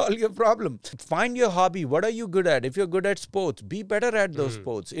going to solve your problem. Find your hobby. What are you good at? If you're good at sports, be better at those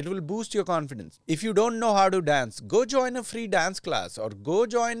sports. It will boost your confidence. If you don't know how to dance, go join a free dance class or go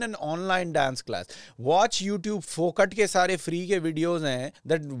join an online dance class. Watch YouTube. Focus के सारे free के videos हैं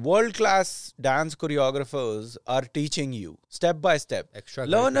that world class dance choreographers are teaching you step by step.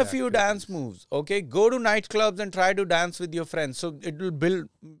 Learn a few dance moves. Okay, go to nightclubs and try to dance with your friends. So it will build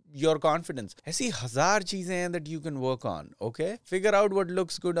your confidence. ऐसी हजार चीजें हैं that you can work on. Okay, figure out what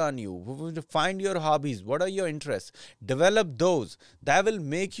looks good on you. Find your hobbies. What are your interests? Develop those. That will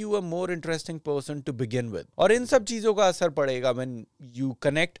make you a more interesting person to begin with. और इन सब चीजों का असर पड़ेगा when you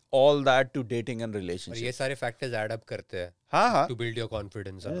connect all that to dating and relationship. और ये सारे factors add up करते हैं हाँ to build your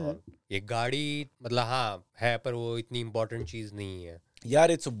confidence and all. ये गाड़ी मतलब हाँ है पर वो इतनी इंपॉर्टेंट चीज नहीं है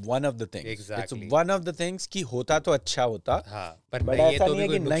यार. It's one of the things. Exactly. It's one of the things कि होता तो अच्छा होता. हाँ पर बट नहीं है ऐसा तो नहीं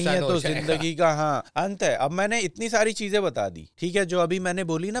भी है कोई कि नहीं है नुकसान तो हो जाएगा. जिंदगी का हाँ अंत है. अब मैंने इतनी सारी चीजें बता दी, ठीक है, जो अभी मैंने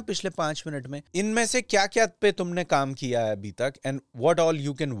बोली ना पिछले 5 मिनट में. इनमें से क्या क्या पे तुमने काम किया है अभी तक and what all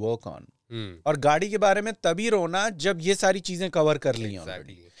you can work on. और गाड़ी के बारे में तभी रोना जब ये सारी चीजें कवर कर ली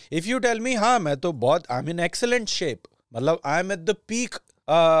already. If you tell me हाँ मैं तो बहुत I am in excellent shape, मतलब I am at the peak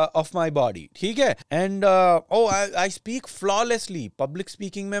of my body, ठीक है, and I speak flawlessly. Public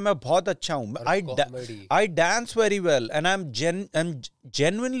speaking में मैं बहुत अच्छा हूँ. I dance very well and I'm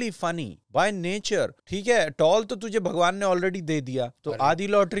genuinely funny by nature. ठीक है, टॉल तो तुझे भगवान ने ऑलरेडी दे दिया, तो आधी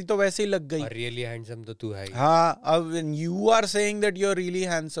लॉटरी तो वैसे ही लग गई. Really handsome तो तू है. हाँ, when you are saying that you're really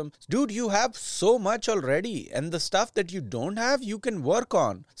handsome, dude, you have so much already, and the stuff that you don't have, you can work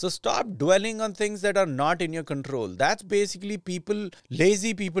on. So stop dwelling on things that are not in your control. That's basically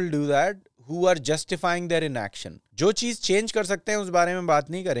lazy people do that, who are justifying their inaction. जो चीज change कर सकते हैं उस बारे में बात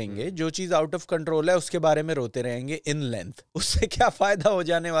नहीं करेंगे, जो चीज आउट ऑफ कंट्रोल है उसके बारे में रोते रहेंगे इन लेंथ. उससे क्या फायदा हो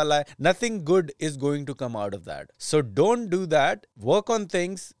जाने वाला है? Nothing good is going to come out of that. So don't do that. Work on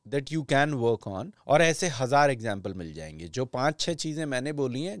things that you can work on. और ऐसे 1000 एग्जाम्पल मिल जाएंगे. जो 5-6 चीजें मैंने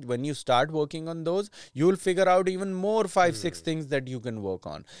बोली हैं, when you start working on those, you will figure out even more 5-6 things that you can work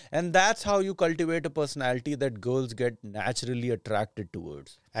on. And that's how you cultivate a personality that girls get naturally attracted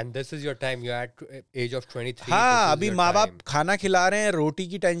towards. And this is your time. You're at age of 23. हाँ, अभी माँ बाप खाना खिला रहे हैं, रोटी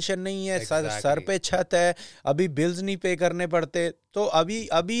की tension नहीं है, सर पे छत है, अभी बिल्स नहीं पे करने पड़ते. तो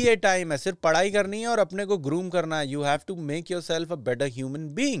अभी ये टाइम है, सिर्फ पढ़ाई करनी है और अपने को ग्रूम करना है. You have to make yourself a better human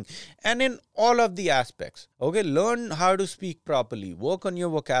being and in all of the aspects. Okay, learn how to speak properly. Work on your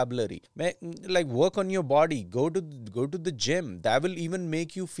vocabulary. Like work on your body. Go to the gym. That will even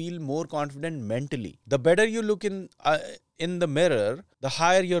make you feel more confident mentally. The better you look in the mirror, the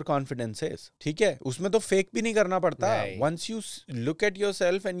higher your confidence is. ठीक है, उसमें तो fake भी नहीं करना पड़ता. Once you look at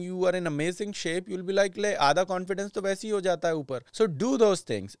yourself and you are in amazing shape, you'll be like, ले आधा confidence तो वैसे ही हो जाता है ऊपर. So do those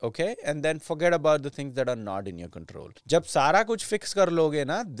things, okay, and then forget about the things that are not in your control. जब सारा कुछ फिक्स कर लोगे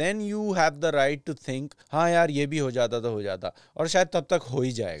ना, then you have the right to think, हाँ यार ये भी हो जाता तो हो जाता, और शायद तब तक हो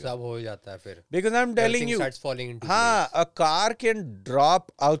ही जाएगा. सब हो जाता है फिर. Because I'm telling you, हाँ, a car can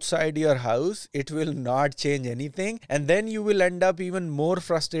drop outside your house, it will not change anything, and then you will end up even more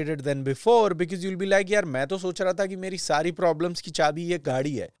frustrated than before because you'll be like, यार मैं तो सोच रहा था कि मेरी सारी प्रॉब्लम्स की चाबी ये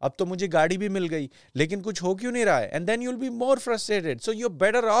गाड़ी है, अब तो मुझे गाड़ी भी मिल गई, लेकिन कुछ हो क्यों नहीं रहा है. And then you'll be more frustrated, so you're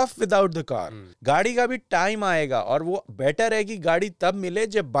better off without the car. गाड़ी का भी टाइम आएगा और वो बेटर है कि गाड़ी तब मिले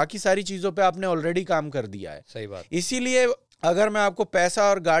जब बाकी सारी चीजों पे आपने ऑलरेडी काम कर दिया है. सही बात. इसीलिए अगर मैं आपको पैसा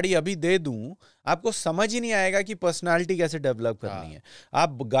और गाड़ी अभी दे दूं, आपको समझ ही नहीं आएगा कि पर्सनालिटी कैसे डेवलप करनी है.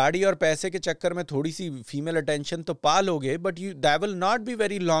 आप गाड़ी और पैसे के चक्कर में थोड़ी सी फीमेल अटेंशन तो पा लोगे, but you that will not be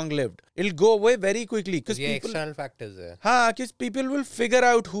very long lived. It will go away very quickly. ये एक्सटर्नल फैक्टर्स है. हाँ, कि people will figure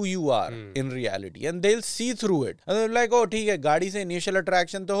out who you are in reality and they will see through it. Like oh ठीक है, गाड़ी से initial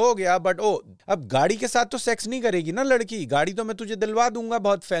attraction तो हो गया, बट अब गाड़ी के साथ तो सेक्स नहीं करेगी ना लड़की. गाड़ी तो मैं तुझे दिलवा दूंगा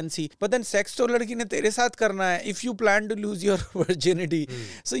बहुत फैंसी, बट देन सेक्स तो लड़की ने तेरे साथ करना है. If you plan to lose your virginity,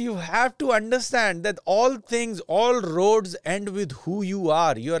 so you have to understand that all roads end with who you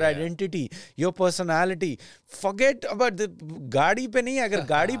are, your identity, your personality. Forget about the गाड़ी पे नहीं. अगर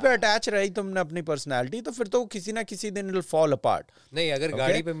गाड़ी पे अटैच रही तुमने अपनी पर्सनालिटी, तो फिर तो किसी ना किसी दिन it'll fall apart. नहीं, अगर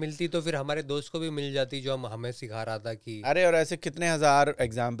गाड़ी पे मिलती तो फिर हमारे दोस्त को भी मिल जाती जो हमें सिखा रहा था कि. अरे और ऐसे कितने 1000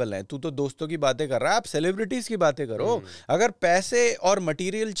 एग्जाम्पल हैं. तू तो दोस्तों की बातें कर रहा है, आप सेलिब्रिटीज की बातें करो. अगर पैसे और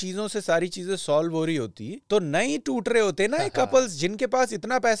मटेरियल चीजों से सारी चीजें सॉल्व हो रही होती तो नहीं टूट रहे होते ना कपल्स जिनके पास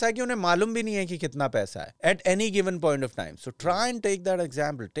इतना पैसा है कि उन्हें मालूम भी नहीं है कि कितना पैसा है at any given point of time. So try and take that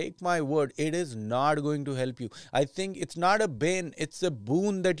example. Take my word, it is not going to help you. I think it's not a bane, it's a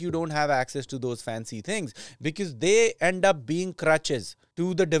boon that you don't have access to those fancy things, because they end up being crutches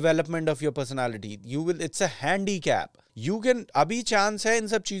to the development of your personality. It's a handicap. You can, अभी chance है इन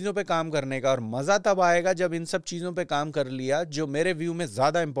सब चीजों पे काम करने का, और मजा तब आएगा जब इन सब चीजों पे काम कर लिया जो मेरे व्यू में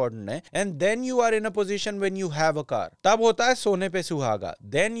ज्यादा इंपॉर्टेंट है. And then you are in a position when you have a car. तब होता है सोने पे सुहागा.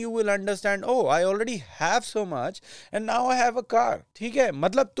 Then you will understand, oh I already have so much and now I have a car. ठीक है,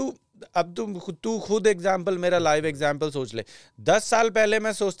 मतलब तू खुद एग्जाम्पल, मेरा लाइव एग्जाम्पल सोच ले. 10 साल पहले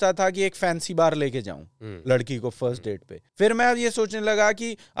मैं सोचता था कि एक फैंसी बार लेके जाऊं लड़की को फर्स्ट डेट पे. फिर मैं ये सोचने लगा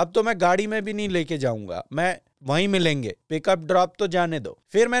कि अब तो मैं गाड़ी में भी नहीं लेके जाऊंगा, मैं वहीं मिलेंगे, पिकअप ड्रॉप तो जाने दो.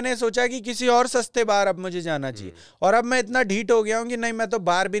 फिर मैंने सोचा कि किसी और सस्ते बार अब मुझे जाना चाहिए. और अब मैं इतना ढीठ हो गया हूं कि नहीं, मैं तो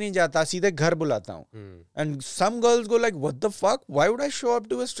बार भी नहीं जाता, सीधे घर बुलाता हूं. And some girls go like, what the fuck, why would I show up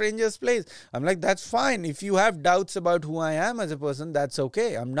to a strangers place? I am like, that's fine. If you have doubts about who I am as a person, that's okay.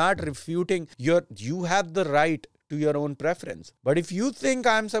 I am not रिफ्यूटिंग you have the right to your own preference. But if you think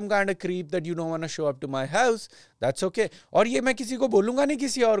I'm some kind of creep that you don't want to show up to my house, that's okay. और ये मैं किसी को बोलूंगा नहीं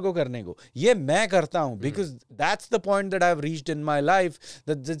किसी और को करने को, ये मैं करता हूँ, because that's the point that I've reached in my life,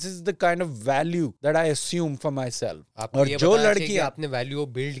 that this is the kind of value that I assume for myself. और जो लड़की आपने वैल्यू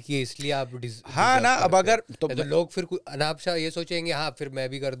बिल्ड की, इसलिए आप हाँ ना, अब अगर तो लोग फिर अनापशा ये सोचेंगे, हाँ फिर मैं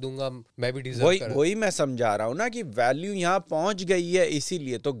भी कर दूंगा, मैं भी डिजर्व कर. वही मैं समझा रहा हूँ ना कि वैल्यू यहाँ पहुंच गई है.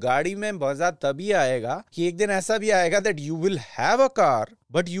 इसीलिए तो गाड़ी में मजा तभी आएगा कि एक दिन ऐसा भी आएगा that you will have a car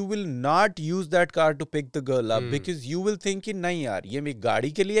but you will not use that car to pick the girl up because you will think कि नहीं यार, ये मेरी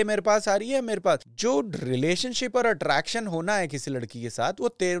गाड़ी के लिए मेरे पास आ रही है. मेरे पास जो रिलेशनशिप और अट्रैक्शन होना है किसी लड़की के साथ, वो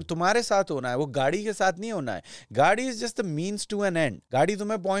तुम्हारे साथ होना है, वो गाड़ी के साथ नहीं होना है. गाड़ी is just the means to N and. गाड़ी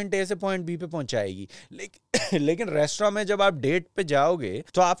तुम्हें पॉइंट ए से पॉइंट बी पे पहुंचाएगी. लेकिन रेस्टोरेंट में जब आप डेट पे जाओगे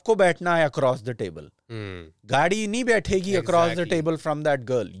तो आपको बैठना है अक्रॉस द टेबल. गाड़ी नहीं बैठेगी across the table from that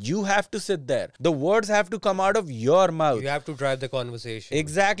girl. You have to sit there. The words have to come out of your mouth. You have to drive the conversation.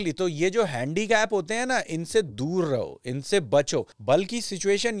 Exactly. तो ये जो हैंडीकैप होते हैं ना, इनसे दूर रहो, इनसे बचो. बल्कि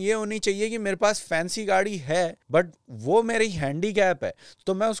सिचुएशन ये होनी चाहिए कि मेरे पास फैंसी गाड़ी है बट वो मेरी हैंडीकैप है,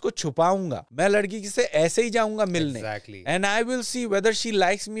 तो मैं उसको छुपाऊंगा. मैं लड़की से ऐसे ही जाऊंगा मिलने, and I will see whether she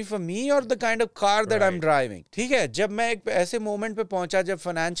likes me for me और the kind of car that I am driving. ठीक है, जब मैं एक ऐसे मोमेंट पे पहुंचा जब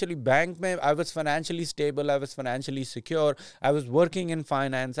फाइनेंशियली बैंक में I was financially stable, I was financially secure, I was working in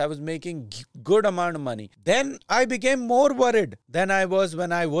finance, I was making good amount of money, then I became more worried than I was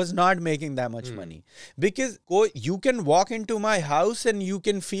when I was not making that much money, because you can walk into my house and you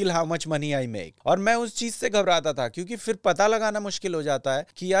can feel how much money I make. और मैं उस चीज से घबराता था क्योंकि फिर पता लगाना मुश्किल हो जाता है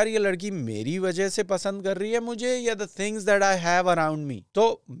कि यार ये लड़की मेरी वजह से पसंद कर रही है मुझे या the things that I have around me. तो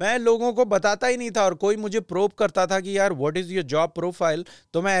मैं लोगों को बताता ही नहीं था, और कोई मुझे प्रोब करता था कि यार what is your job profile,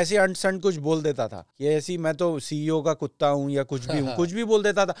 तो मैं ऐसे अंट कुछ बोल देता था कि ऐसी मैं तो सीईओ का कुत्ता हूं या कुछ भी हूं, कुछ भी बोल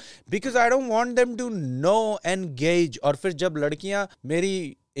देता था, because I don't want them to know and gauge. और फिर जब लड़कियां मेरी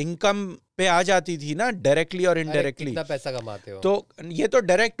इनकम पे आ जाती थी ना, डायरेक्टली और इनडायरेक्टली, कितना पैसा कमाते हो, तो ये तो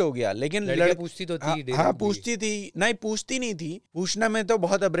डायरेक्ट हो गया. लेकिन लड़कियां पूछती तो थी. हाँ पूछती थी. नहीं पूछती नहीं थी, पूछना में तो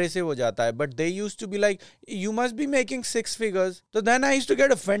बहुत अब्रेसिव हो जाता है. But they used to be like, you must be making 6 figures. तो then I used to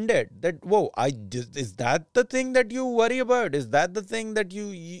get offended that वो is that the thing that you worry about, is that the thing that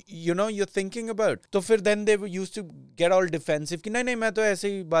you know you thinking about. तो फिर then they used to get all defensive कि नहीं मैं तो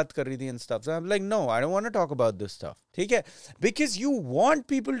ऐसे ही बात कर रही थी and stuff. So I am like, no I don't want to talk about this stuff. ठीक है, because you want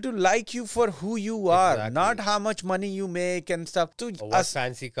people to like you for who you are, not how much money you make and stuff. To what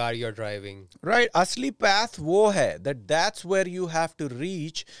fancy car you're driving. Right, asli path wo hai, that's where you have to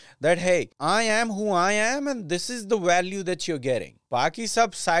reach, that hey, I am who I am and this is the value that you're getting.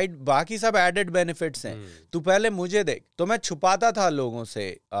 बाकी सब added benefits हैं. तू पहले मुझे देख. तो मैं छुपाता था लोगों से,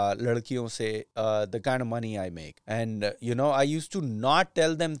 लड़कियों से, the kind of money I make, and you know I used to not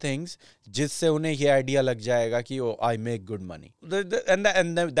tell them things जिससे उन्हें ये आइडिया लग जाएगा कि ओ I make good money.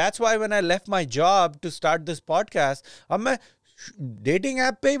 And that's why when I left my job to start this podcast, अब मैं dating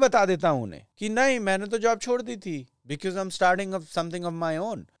app पे ही बता देता हूं उन्हें कि नहीं मैंने तो जॉब छोड़ दी थी, because I'm starting up something of my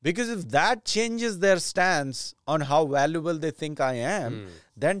own. Because if that changes their stance on how valuable they think I am,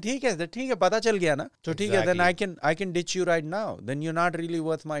 then ठीक है पता चल गया ना, तो ठीक है, then I can ditch you right now, then you're not really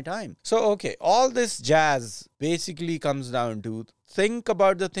worth my time. So okay, all this jazz basically comes down to think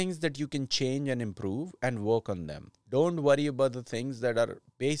about the things that you can change and improve and work on them. Don't worry about the things that are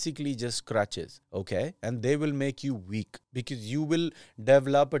basically just crutches, okay? And they will make you weak because you will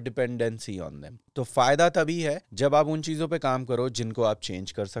develop a dependency on them. तो फायदा तभी है जब आप उन चीजों पे काम करो जिनको आप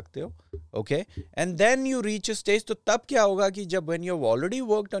चेंज कर सकते हो, okay? And then you reach a stage, तो तब क्या होगा कि जब when you've already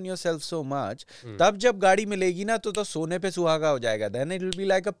worked on yourself so much, तब जब गाड़ी मिलेगी ना तो सोने पे सुहागा हो जाएगा. Then it will be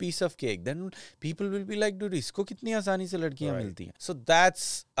like a piece of cake. Then people will be like, dude, इसको कितनी आसानी से लड़कियां मिलती हैं. So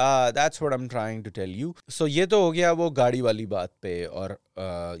that's what I'm trying to tell you. So ये तो हो गया वो गाड़ी वाली बात पे और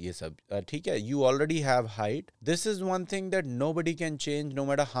ये सब ठीक है. You already have height. This is one thing that nobody can change no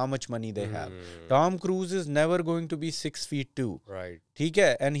matter how much money they have. Tom Cruise is never going to be 6 feet 2. Right. ठीक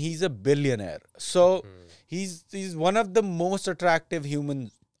है, and he's a billionaire. So he's one of the most attractive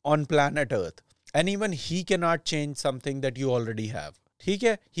humans on planet Earth. And even he cannot change something that you already have. ठीक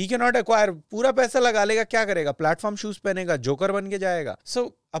है, he cannot acquire. पूरा पैसा लगा लेगा, क्या करेगा? प्लेटफॉर्म शूज पहनेगा, जोकर बन के जाएगा. So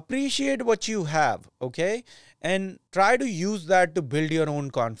appreciate what you have, okay? And try to use that to build your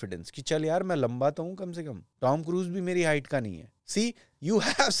own confidence. कि चल यार मैं लंबा तो हूँ कम से कम. टॉम क्रूज भी मेरी हाइट का नहीं है. See, you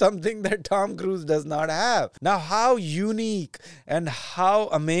have something that Tom Cruise does not have. Now, how unique and how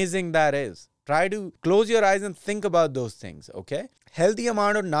amazing that is. Try to close your eyes and think about those things, okay? Healthy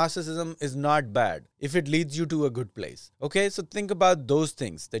amount of narcissism is not bad if it leads you to a good place. Okay, so think about those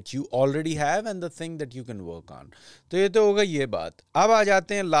things that you already have and the thing that you can work on. तो ये तो होगा ये बात. अब आ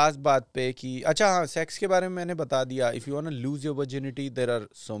जाते हैं last बात पे कि अच्छा हाँ सेक्स के बारे में मैंने बता दिया. If you want to lose your virginity, there are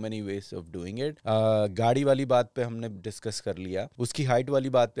so many ways of doing it. गाड़ी वाली बात पे हमने डिस्कस कर लिया. उसकी हाइट वाली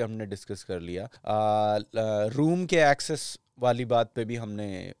बात पे हमने डिस्कस कर लिया. रूम के एक्सेस वाली बात पे भी हमने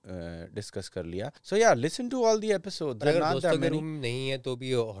डिस्कस कर लिया. सो या listen to all the episode. अगर दोस्तों के रूम नहीं है तो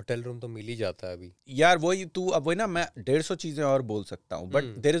भी होटल रूम तो मिल ही जाता है अभी यार. वही तू अब वही ना मैं 150 चीजें और बोल सकता हूँ but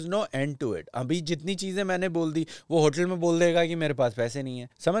there is no and to it. अभी जितनी चीजें मैंने बोल दी वो होटल में बोल देगा कि मेरे पास पैसे नहीं है.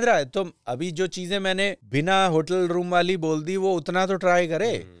 समझ रहा है? तो अभी जो चीजें मैंने बिना होटल रूम वाली बोल दी वो उतना तो ट्राई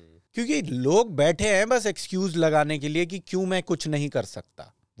करे. क्योंकि लोग बैठे हैं बस एक्सक्यूज लगाने के लिए कि क्यों मैं कुछ नहीं कर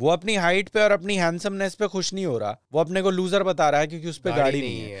सकता. वो अपनी हाइट पे और अपनी हैंडसमनेस पे खुश नहीं हो रहा. वो अपने को लूजर बता रहा है क्योंकि उस पे गाड़ी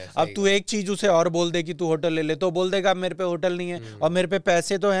नहीं है. अब तू एक चीज उसे और बोल दे कि तू होटल ले ले तो बोल देगा मेरे पे होटल नहीं है और मेरे पे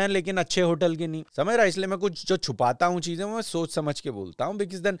पैसे तो हैं लेकिन अच्छे होटल के नहीं. समझ रहा है? इसलिए मैं कुछ जो छुपाता हूँ चीजें मैं सोच समझ के बोलता हूँ.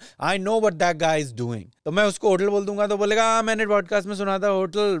 Because then I know what that guy is doing. तो मैं उसको होटल बोल दूंगा तो बोलेगा हाँ मैंने पॉडकास्ट में सुना था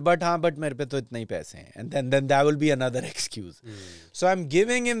होटल बट मेरे पे तो इतने ही पैसे हैं. And then that will be another excuse. So I am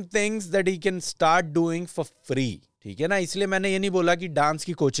giving him things that he can start doing for free. ठीक है ना? इसलिए मैंने ये नहीं बोला कि डांस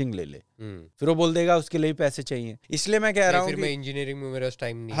की कोचिंग ले ले. फिर वो बोल देगा उसके लिए पैसे चाहिए. इसलिए मैं कह रहा हूँ मैं इंजीनियरिंग में मेरा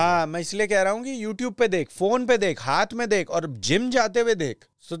टाइम नहीं. हाँ मैं इसलिए कह रहा हूँ कि YouTube पे देख, फोन पे देख, हाथ में देख और जिम जाते हुए देख.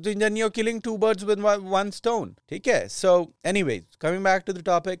 So then you're killing two birds with one stone. ठीक है? So anyways, coming back to the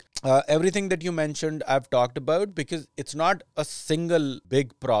topic, everything that you mentioned I've talked about because it's not a single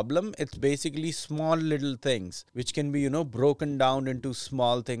big problem. It's basically small little things which can be, broken down into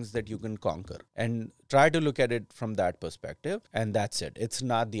small things that you can conquer. And try to look at it from that perspective. And that's it. It's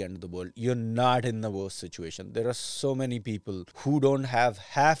not the end of the world. You're not in the worst situation. There are so many people who don't have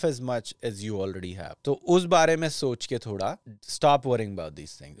half as much as you already have. तो उस बारे में सोच के थोड़ा stop worrying about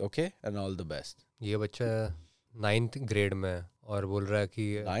these things. Okay? And all the best. ये बच्चा 9th grade में और बोल रहा है कि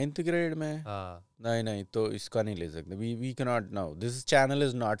 9th ग्रेड में. हाँ नहीं तो इसका नहीं ले सकते. We cannot know. This channel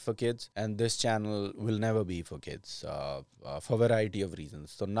is not for kids and this channel will never be for kids for variety of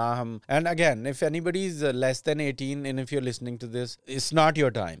reasons. So ना हम, and again if anybody is less than 18 and if you're listening to this, it's not your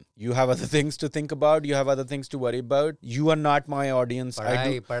time. You have other things to think about. You have other things to worry about. You are not my audience.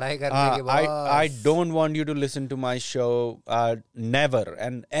 पढ़ाई करने के बाद I don't want you to listen to my show. Never.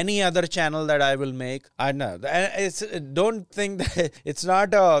 And any other channel that I will make, I know. Don't think that it's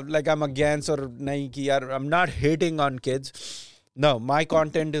not like I'm against or नहीं कि यार I'm not hating on kids. No, my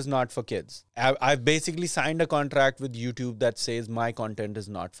content is not for kids. I've basically signed a contract with YouTube that says my content is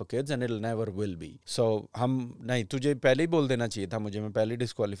not for kids and it'll never will be. So हम नहीं, तुझे पहले ही बोल देना चाहिए था मुझे. मैं पहले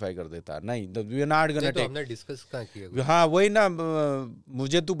डिस्क्वालीफाई कर देता. नहीं, we are not gonna take. हमने डिस्कस कहाँ किया? हाँ वही ना,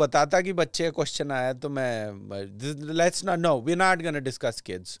 मुझे तू बताता कि बच्चे का क्वेश्चन आया तो मैं let's not, no, we're not gonna discuss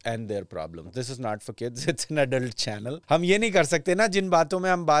kids and their problems. This is not for kids. It's an adult channel. हम ये नहीं कर सकते ना जिन बातों में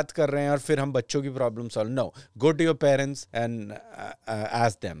हम बात कर रहे हैं और फिर हम बच्चों की problem solve. No, go to your parents and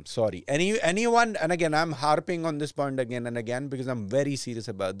ask them. Sorry. Anyone, and again, I'm harping on this point again and again because I'm very serious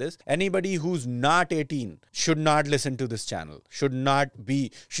about this. Anybody who's not 18 should not listen to this channel. You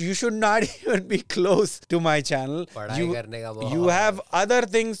should not even be close to my channel. You have other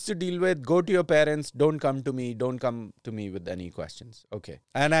things to deal with. Go to your parents. Don't come to me. Don't come to me with any questions. Okay.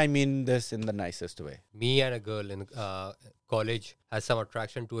 And I mean this in the nicest way. Me and a girl in college has some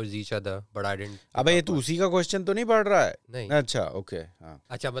attraction towards each other, but I didn't. अबे ये तू उसी का question तो नहीं पढ़ रहा है? नहीं. अच्छा, ओके. हाँ.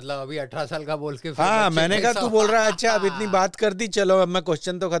 अच्छा मतलब अभी 18 साल का बोल के. हाँ मैंने कहा तू बोल रहा है अच्छा अब इतनी बात कर दी चलो अब मैं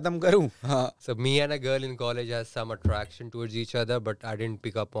क्वेश्चन तो खत्म करूँ. हाँ. So me and a girl in college has some attraction towards each other, but I didn't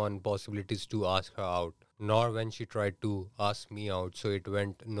pick up on possibilities to ask her out. Nor when she tried to ask me out, so it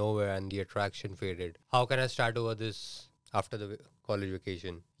went nowhere and the attraction faded. How can I start over this? after the college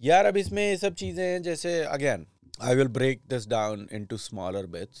vacation? यार अब इसमें ये सब चीजें हैं, जैसे again I will break this down into smaller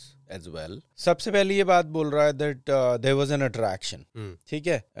bits as well. सबसे पहले ये बात बोल रहा है that there was an attraction. ठीक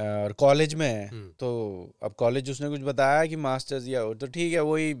है, और कॉलेज में है तो अब कॉलेज उसने कुछ बताया कि मास्टर्स या हो तो ठीक है,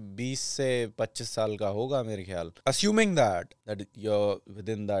 वही 20 से 25 साल का होगा मेरे ख्याल. Assuming that you're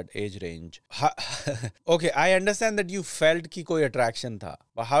within that age range. Okay, I understand that you felt कि कोई attraction था,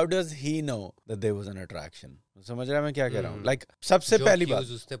 but how does he know that there was an attraction? समझ रहा है मैं क्या कह रहा हूँ? लाइक सबसे पहली बात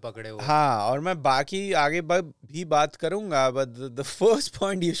उसने पकड़े हो. हाँ, और मैं बाकी आगे भी बात करूंगा, but the first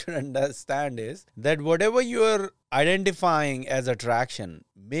point you should understand is that whatever you are identifying as attraction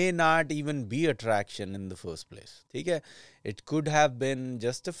may not even be attraction in the first place. ठीक है, it could have been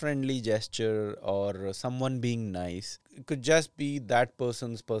just a friendly gesture or someone being nice. It could just be that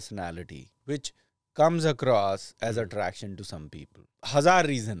person's personality which comes across as attraction to some people. 1000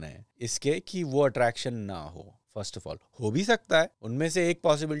 reason है इसके कि वो attraction ना हो. First of all हो भी सकता है, उनमें से एक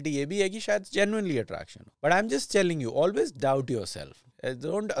पॉसिबिलिटी ये भी है कि शायद जेन्युइनली अट्रैक्शन हो. But I am just telling you, always doubt yourself.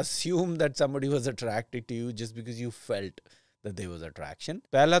 Don't assume that somebody was attracted to you just because you felt that there was attraction.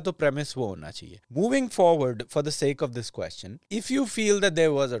 पहला तो premise वो होना चाहिए. Moving forward, for the sake of this question, if you feel that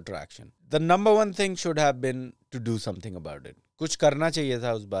there was attraction, the number one thing should have been to do something about it. कुछ करना चाहिए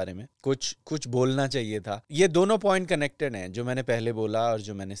था उस बारे में, कुछ बोलना चाहिए था. ये दोनों पॉइंट कनेक्टेड हैं, जो मैंने पहले बोला और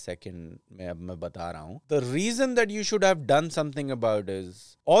जो मैंने सेकंड में अब मैं बता रहा हूँ. The reason that you should have done something about is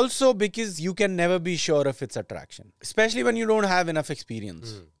also because you can never be sure if it's attraction, especially when you don't have enough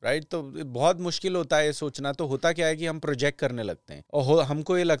experience, right? तो बहुत मुश्किल होता है ये सोचना. तो होता क्या है कि हम प्रोजेक्ट करने लगते हैं और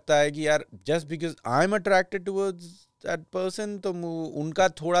हमको ये लगता है कि यार just because I'm attracted towards that person, तो उनका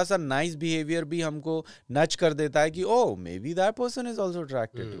थोड़ा सा नाइस बिहेवियर भी हमको नच कर देता है कि oh maybe that person is also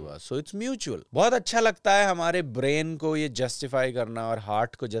attracted to us, so it's mutual. बहुत अच्छा लगता है हमारे ब्रेन को ये जस्टिफाई करना और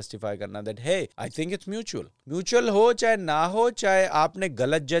हार्ट को जस्टिफाई करना that hey I think it's mutual. Mutual हो चाहे ना हो, चाहे आपने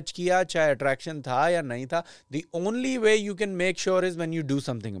गलत जज किया, चाहे अट्रैक्शन था या नहीं था, the only way you can make sure is when you do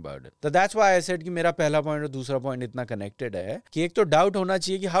something about it. So that's why I said कि मेरा पहला पॉइंट और दूसरा पॉइंट इतना कनेक्टेड है कि एक तो डाउट होना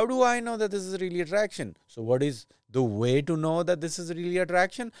चाहिए कि how do I know that this is really attraction? So what is the way to know that this is really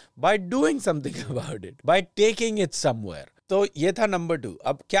attraction? By doing something about it, by taking it somewhere. तो ये था number 2.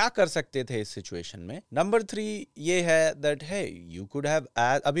 अब क्या कर सकते थे इस situation में? नंबर 3 ये है that hey you could have,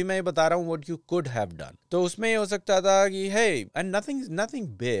 अभी मैं ये बता रहा हूँ what you could have done. तो उसमें ये हो सकता था कि hey, and nothing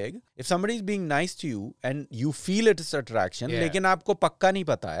big, if somebody is being nice to you and you feel it is attraction, लेकिन आपको पक्का नहीं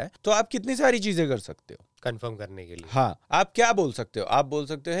पता है, तो आप कितनी सारी चीजें कर सकते हो कंफर्म करने के लिए. हाँ, आप क्या बोल सकते हो? आप बोल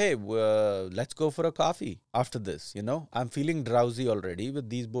सकते हो hey let's go for a coffee after this, you know I'm feeling drowsy already with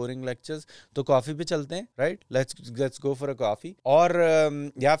these boring lectures, तो कॉफी पे चलते हैं, right? Let's go for a coffee.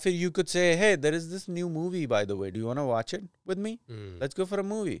 और या फिर you could say hey there is this new movie by the way, do you want to watch it with me? Let's go for a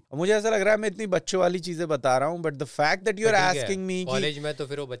movie. मुझे ऐसा लग रहा है मैं इतनी बच्चों वाली चीजें बता रहा हूँ, but the fact that you are asking me college में तो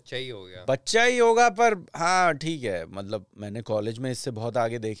फिर वो बच्चा ही हो गया. बच्चा ही होगा, पर हाँ ठीक है, मतलब मैंने कॉलेज में इससे बहुत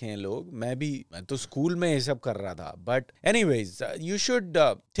आगे देखे हैं लोग. मैं तो स्कूल में ये सब कर रहा था. बट एनीवेज यू शुड,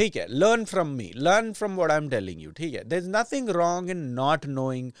 ठीक है, learn from me, learn from what I am telling you. ठीक है, there is nothing wrong in not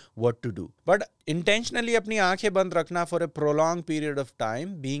knowing what to do, but intentionally अपनी आंखें बंद रखना for a prolong period of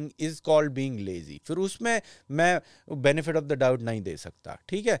time being is called being lazy. फिर उसमें मैं benefit of the doubt नहीं दे सकता.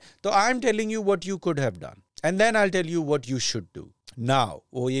 ठीक है, तो I am telling you what you could have done and then I will tell you what you should do. Now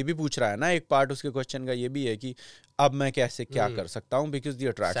वो ये भी पूछ रहा है ना, एक पार्ट उसके क्वेश्चन का ये भी है कि अब मैं कैसे क्या कर सकता हूँ, बिकॉज द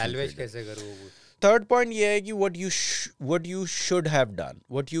अट्रैक्शन सैल्वेज कैसे करूँ. Third point ये है कि what you should have done,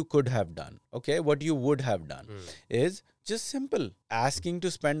 what you could have done, okay, what you would have done is just simple, asking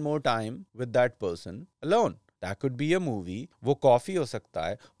to spend more time with that person alone. That could be a movie, वो coffee हो सकता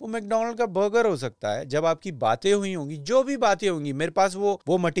है, वो McDonald का burger हो सकता है. जब आपकी बातें हुई होंगी, जो भी बातें होंगी, मेरे पास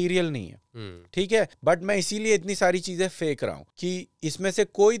वो मटेरियल नहीं है, ठीक है, बट मैं इसीलिए इतनी सारी चीजें फेंक रहा हूँ कि इसमें से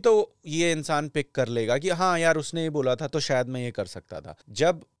कोई तो ये इंसान पिक कर लेगा कि हाँ यार उसने ये बोला था तो शायद मैं ये कर सकता था.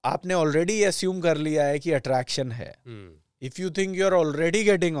 जब आपने ऑलरेडी अस्यूम कर लिया है कि अट्रैक्शन है, if you think you are already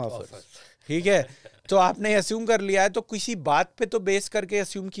getting offer, ठीक है, तो आपने अस्यूम कर लिया है, तो किसी बात पे तो बेस करके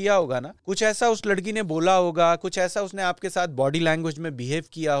अस्यूम किया होगा ना. कुछ ऐसा उस लड़की ने बोला होगा, कुछ ऐसा उसने आपके साथ बॉडी लैंग्वेज में बिहेव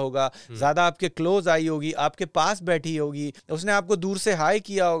किया होगा, ज्यादा आपके क्लोज आई होगी, आपके पास बैठी होगी, उसने आपको दूर से हाय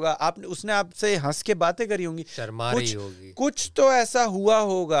किया होगा, उसने आपसे हंस के बातें करी होंगी, शर्मा रही होगी, कुछ तो ऐसा हुआ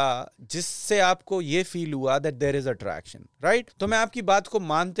होगा जिससे आपको ये फील हुआ that there is attraction, right? तो मैं आपकी बात को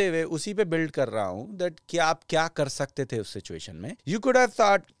मानते हुए उसी पे बिल्ड कर रहा हूं दैट कि आप क्या कर सकते थे उस सिचुएशन में. यू कुड हैव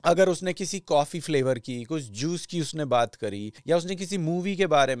थॉट, अगर उसने किसी कॉफी फ्लेवर की, कुछ जूस की उसने बात करी, या उसने किसी मूवी के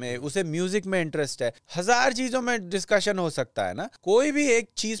बारे में, उसे म्यूजिक में इंटरेस्ट है, 1000 चीजों में डिस्कशन हो सकता है ना. कोई भी एक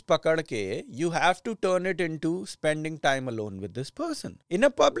चीज पकड़ के you have to turn it into spending time alone with this person in a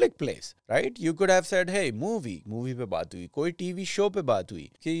public place, right? You could have said hey movie पे बात हुई, कोई टीवी शो पे बात हुई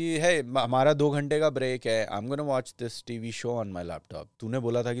कि हे हमारा 2 घंटे का ब्रेक है, आई am gonna watch this TV show on my laptop. तूने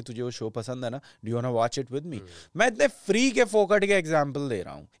बोला था कि तुझे वो शो पसंद है ना, do you want to watch it with me? मैं इतने फ्री के फोकट के एग्जांपल दे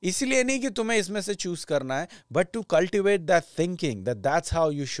रहा हूं, इसलिए नहीं कि तुम्हें इसमें से चूज करना है, but to cultivate that thinking, that's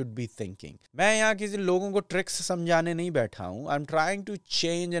how you should be thinking. मैं यहाँ किसी लोगों को ट्रिक्स समझाने नहीं बैठा हूं. आई am trying to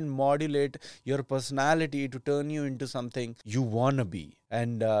change and modulate your personality to turn you into something you want to be,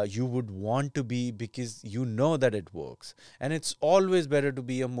 and you would want to be, because you know that it works, and it's always better to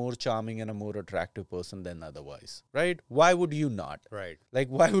be a more charming and a more attractive person than otherwise, right? Why would you not? Right.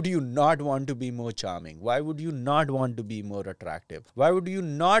 Like, why would you not want to be more charming? Why would you not want to be more attractive? Why would you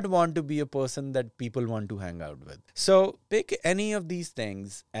not want to be a person that people want to hang out with? So pick any of these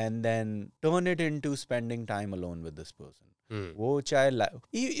things and then turn it into spending time alone with this person. वो चाहे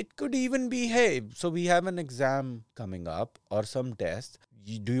it could even be, hey, so we have an exam coming up or some test.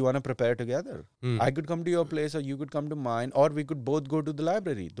 Do you want to prepare together? I could come to your place or you could come to mine, or we could both go to the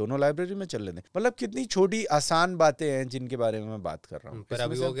library. दोनों library में चल लेते. मतलब कितनी छोटी आसान बातें हैं जिनके बारे में मैं बात कर रहा हूँ. पर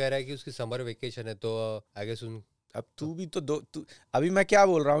अभी वो कह रहा है कि उसकी समर वेकेशन है, तो आगे सुन. अब तू भी तो अभी मैं क्या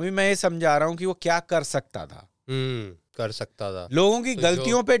बोल रहा हूँ, अभी मैं ये समझा रहा हूँ कि वो क्या कर सकता था. कर सकता था. लोगों की तो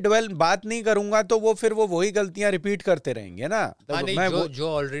गलतियों पे बात नहीं करूंगा तो वो फिर वही गलतियां रिपीट करते रहेंगे ना. मैं जो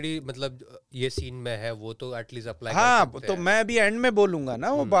ऑलरेडी मतलब ये सीन में है वो तो एटलीस्ट अप्लाई कर सकते हैं. तो मैं भी एंड में बोलूंगा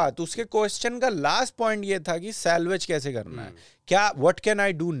ना वो बात. उसके क्वेश्चन का लास्ट पॉइंट ये था कि सैल्वेज कैसे करना है, क्या what can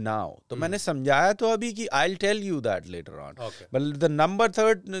I do now. तो मैंने समझाया तो अभी कि I will tell you that later on. But the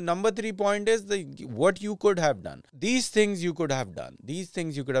number 3 point is what you could have done, these things you could have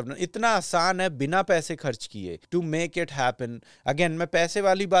done. इतना आसान है बिना पैसे खर्च किए to make it happen. Again मैं पैसे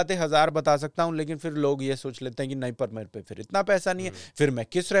वाली बातें 1000 बता सकता हूं, लेकिन फिर लोग ये सोच लेते हैं कि नहीं, पर मेरे पे फिर इतना पैसा नहीं है, फिर मैं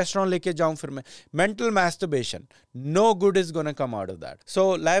किस रेस्टोरेंट लेके जाऊं, फिर मैं mental masturbation, no good is gonna come out of that.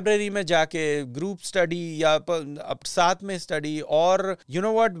 So library में जाके ग्रुप स्टडी या साथ में स्टडी, और you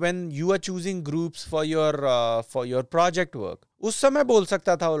know what, when you are choosing groups for your project work, उस समय बोल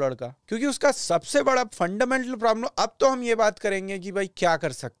सकता था वो लड़का, क्योंकि उसका सबसे बड़ा फंडामेंटल प्रॉब्लम, अब तो हम ये बात करेंगे कि भाई क्या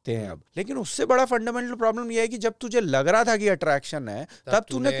कर सकते हैं अब, लेकिन उससे बड़ा फंडामेंटल प्रॉब्लम ये है कि जब तुझे लग रहा था कि अट्रैक्शन है, तब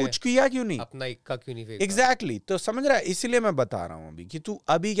तूने कुछ किया क्यों नहीं, अपना इक्का क्यों नहीं फेंका. एग्जैक्टली. तो समझ रहा है, इसीलिए मैं बता रहा हूँ अभी कि तू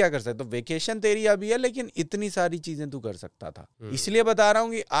अभी क्या कर सकता. तो वेकेशन तेरी अभी है, लेकिन इतनी सारी चीजें तू कर सकता था. इसलिए बता रहा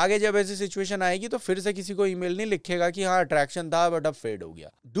हूँ कि आगे जब ऐसी सिचुएशन आएगी तो फिर से किसी को ईमेल नहीं लिखेगा कि हाँ अट्रैक्शन था बट अब फेड हो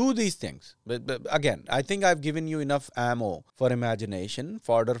गया. Do these things. Again I think I have given you enough ammo for imagination,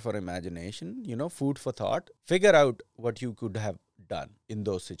 fodder for imagination, food for thought. Figure out what you could have done in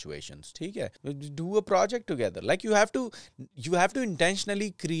those situations. ठीक है, do a project together. Like you have to intentionally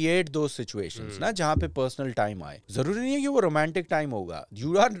create those situations ना, जहाँ पे personal time आए. जरूरी नहीं है कि वो romantic time होगा.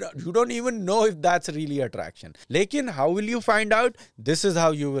 You don't even know if that's really attraction. लेकिन how will you find out? This is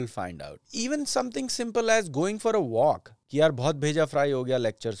how you will find out. Even something simple as going for a walk. कि यार बहुत भेजा फ्राई हो गया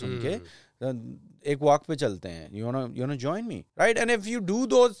lecture सुन के, एक वॉक पे चलते हैं, you wanna join me, right? And if you do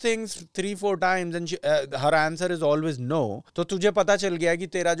those things 3-4 times and her answer is always no, तो तुझे पता चल गया कि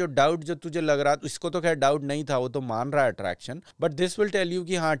तेरा जो डाउट जो तुझे लग रहा, इसको तो खैर डाउट नहीं था, वो तो मान रहा है attraction, but this will tell you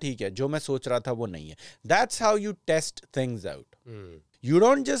कि हाँ ठीक है, जो मैं सोच रहा था वो नहीं है. That's how you test things out. You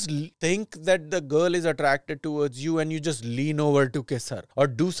don't just think that the girl is attracted towards you and you just lean over to kiss her or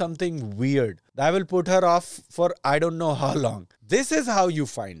do something weird that will put her off for I don't know how long. This is how you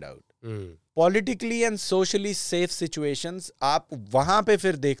find out. Politically and socially safe situations, आप वहां पे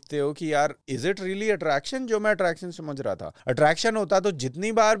फिर देखते हो कि यार is it really attraction, जो मैं अट्रैक्शन समझ रहा था. अट्रैक्शन होता तो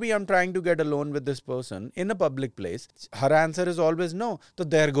जितनी बार भी I am trying to get alone with this person in a public place, हर आंसर इज ऑलवेज नो. तो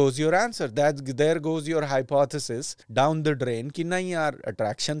there goes your answer, there goes your hypothesis down the drain कि नहीं यार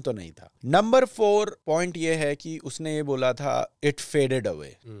अट्रैक्शन तो नहीं था. नंबर 4 पॉइंट ये है कि उसने ये बोला था it faded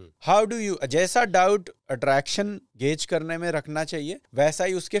away. How do you, जैसा डाउट अट्रैक्शन गेज करने में रखना चाहिए, वैसा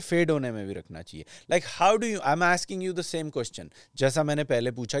ही उसके फेड होने में भी रखना चाहिए. Like how do you, I am asking you the same question जैसा मैंने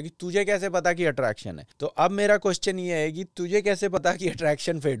पहले पूछा कि तुझे कैसे पता कि अट्रैक्शन है, तो अब मेरा क्वेश्चन ये है कि तुझे कैसे पता कि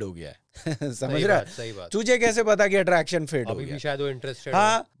अट्रैक्शन फेड हो गया है. समझ रहा है, तुझे कैसे पता कि अट्रैक्शन फेड हो गया, शायद वो इंटरेस्टेड.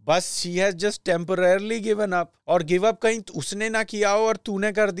 हाँ, बस she has just temporarily given up, और गिव अप कहीं उसने ना किया हो और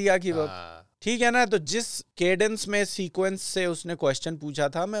तूने कर दिया गिव अप. ठीक है ना? तो जिस केडेंस में सीक्वेंस से उसने क्वेश्चन पूछा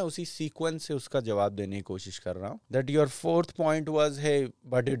था, मैं उसी सीक्वेंस से उसका जवाब देने की कोशिश कर रहा हूँ. That your fourth point was, hey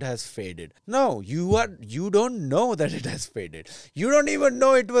but it has faded. No, you don't know that it has faded. You don't even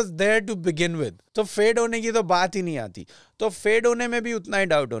know it was there to begin with. तो फेड होने की तो बात ही नहीं आती. तो फेड होने में भी उतना ही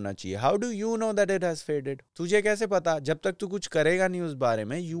डाउट होना चाहिए. How do you know that it has faded? तुझे कैसे पता? जब तक तू कुछ करेगा नहीं उस बारे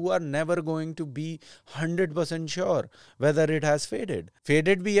में, you are never going to be 100% sure whether it has faded.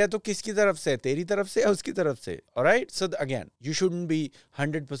 Faded भी है तो किसकी तरफ से? तेरी तरफ से या उसकी तरफ से? Alright, so again you shouldn't be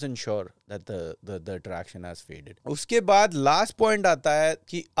 100% sure that the attraction has faded. उसके बाद लास्ट पॉइंट आता है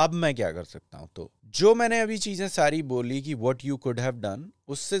कि अब मैं क्या कर सकता हूँ. तो जो मैंने अभी चीजें सारी बोली कि what you could have done,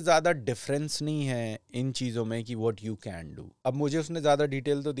 उससे ज्यादा डिफरेंस नहीं है इन चीजों में कि व्हाट यू कैन डू. अब मुझे उसने ज्यादा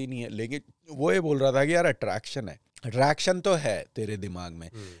डिटेल तो दी नहीं है, लेकिन वो ये बोल रहा था कि यार अट्रैक्शन है, अट्रैक्शन तो है तेरे दिमाग में,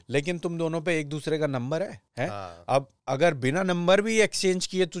 लेकिन तुम दोनों पे एक दूसरे का नंबर है? अब अगर बिना नंबर भी एक्सचेंज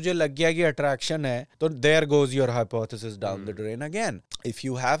किए तुझे लग गया कि अट्रैक्शन है, तो there goes your hypothesis down the drain again. If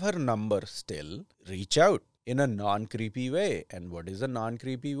you have her number still, reach out in a non-creepy way. And what is a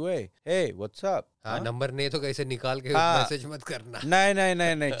non-creepy way? Hey, what's up? हाँ, number नहीं तो कैसे निकाल के message मत करना.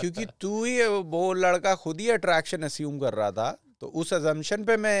 नहीं, क्योंकि तू ही वो लड़का खुद ही अट्रैक्शन अस्यूम कर रहा था, तो उस अजम्पशन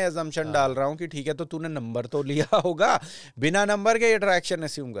पे मैं अजम्पशन डाल रहा हूँ कि ठीक है, तो तूने नंबर तो लिया होगा, बिना नंबर के अट्रैक्शन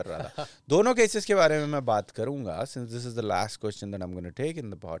अस्यूम कर रहा था. दोनों केसेस के बारे में मैं बात करूंगा, since this is the last question that I am gonna take in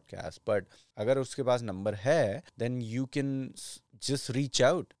the podcast. But अगर उसके पास नंबर है, then you can just reach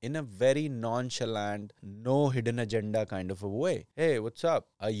out in a very nonchalant, no hidden agenda kind of a way. Hey, what's up?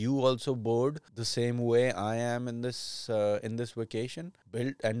 Are you also bored the same way I am in this vacation?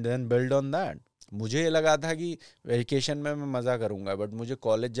 Build on that. मुझे लगा था कि vacation में मैं मज़ा करूंगा, but मुझे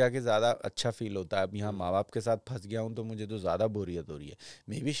college जाके ज़्यादा अच्छा फील होता है. अब यहाँ माँ बाप के साथ फंस गया हूँ तो मुझे तो ज़्यादा बोरियत हो रही है.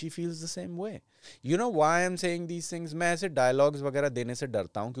 Maybe she feels the same way. You know why I am saying these things? मैं ऐसे डायलॉग्स वगैरह देने से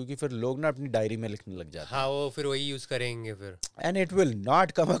डरता हूँ, क्योंकि फिर लोग ना अपनी डायरी में लिखने लग जाते हैं. हाँ, वो फिर वही यूज करेंगे फिर, and it will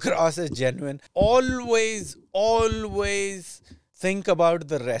not come across as genuine. Always think about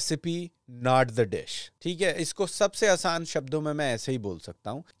the recipe, not the dish. ठीक है, इसको सबसे आसान शब्दों में मैं ऐसे ही बोल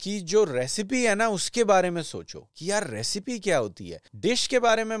सकता हूँ कि जो रेसिपी है ना, उसके बारे में सोचो कि यार रेसिपी क्या होती है. डिश के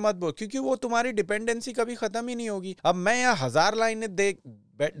बारे में मत बोल, क्योंकि वो तुम्हारी डिपेंडेंसी कभी खत्म ही नहीं होगी. अब मैं यहाँ 1000 लाइनें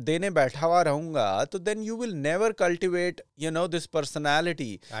देने बैठा हुआ रहूंगा, तो then you will never cultivate this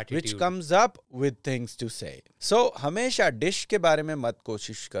personality which comes up with things to say. So हमेशा डिश के बारे में मत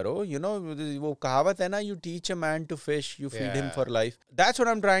कोशिश करो. वो कहावत है ना, you teach a man to fish, you feed him for life. That's what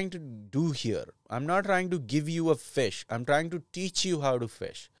I am trying to do here. I'm not trying to give you a fish. I'm trying to teach you how to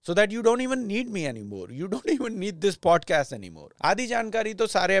fish. So that you don't even need me anymore. You don't even need this podcast anymore. आधी जानकारी तो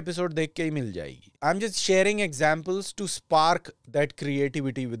सारे episode देख के ही मिल जाएगी. I'm just sharing examples to spark that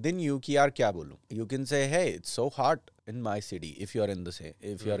creativity within you कि यार क्या बोलूं. You can say, hey, it's so hot in my city. If you're in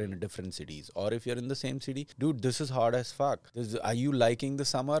different cities, or if you're in the same city, dude, this is hot as fuck. Are you liking the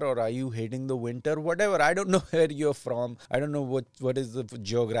summer or are you hating the winter? Whatever. I don't know where you're from. I don't know what is the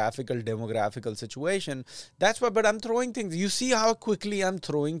geographical, demographical situation. That's why, but I'm throwing things. You see how quickly I'm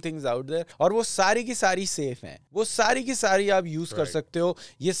throwing things out there. और वो सारी की सारी safe हैं. वो सारी की सारी आप use कर सकते हो.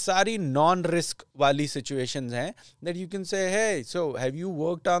 ये सारी non-risk वाली situations हैं that you can say, hey, so have you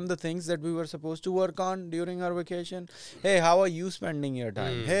worked on the things that we were supposed to work on during our vacation? Hey, how are you spending your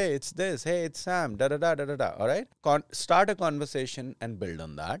time? Hey, it's this. Hey, it's Sam. Da da da da da da. All right. Start a conversation and build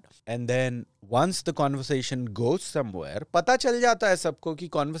on that. And then once the conversation goes somewhere, पता चल जाता है सबको कि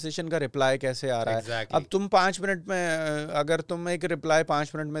conversation का reply कैसे आ रहा है. Exactly. अब तुम 5 मिनट में, अगर तुम एक reply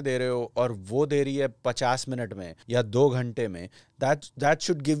 5 मिनट में दे रहे हो और वो दे रही है 50 मिनट में या 2 घंटे में, that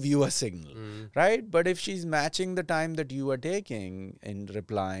should give you a signal, right? But if she's matching the time that you are taking in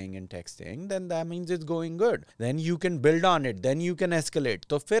replying and texting, then that means it's going good. Then you can build on it. Then you can escalate.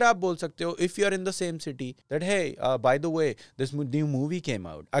 तो फिर आप बोल सकते हो, if you're in the same city, that hey, by the way, this new movie came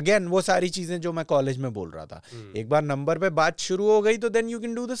out. Again, वो सारी चीजें जो मैं कॉलेज में बोल रहा था. एक बार नंबर पे बात शुरू हो गई, तो then you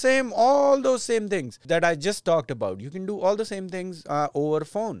can do the same, all those same things that I just talked about. You can do all the same things over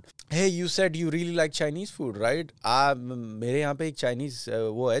phone. Hey, you said you really like Chinese food, right? मेरे यहाँ पे एक Chinese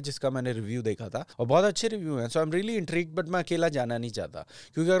वो है जिसका मैंने review देखा था और बहुत अच्छे रिव्यू हैं. So I am really intrigued, but मैं अकेला जाना नहीं चाहता,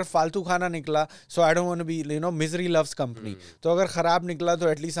 क्योंकि अगर फालतू खाना निकला, so I don't want to be, misery loves company. तो अगर खराब निकला तो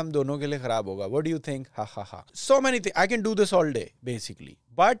एटलीस्ट हम दोनों के लिए खराब होगा. What do you think? Ha. So many things. I can do this all day basically,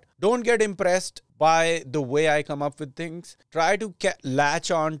 But don't get impressed by the way I come up with things. Try to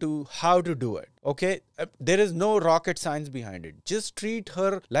latch on to how to do it. Okay? There is no rocket science behind it. Just treat her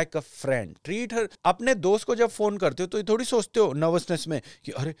like a friend. Treat her. अपने दोस्त को जब phone करते हो तो ये थोड़ी सोचते हो नर्वसनेस में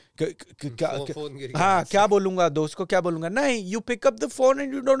कि अरे क्या बोलूंगा दोस्त को, क्या बोलूंगा. नहीं, you pick up the phone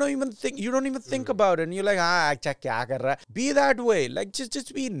and you don't even think about it, and you're like, अच्छा क्या कर रहा है. Be that way. Like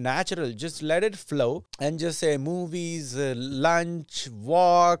just be natural. Just let it flow and just say movies, lunch,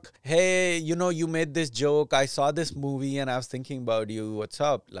 walk. Hey, you made this joke. I saw this movie and I was thinking about you. What's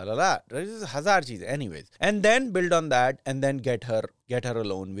up? La la la. There's हजार चीजें. Anyways, and then build on that, and then get her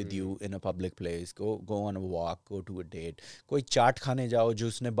alone with you in a public place. Go on a walk, go to a date. कोई चाट खाने जाओ जो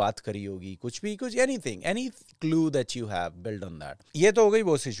उसने बात करी होगी, कुछ anything, any clue that you have, build on that. ये तो हो गई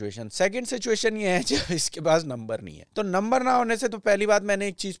वो सिचुएशन. सेकंड सिचुएशन ये है जब इसके पास नंबर नहीं है. तो नंबर ना होने से तो पहली बात मैंने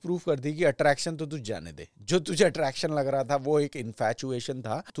एक चीज प्रूव कर दी कि अट्रैक्शन तो तू जाने दे. जो तुझे अट्रैक्शन लग रहा था वो एक इन्फैचुएशन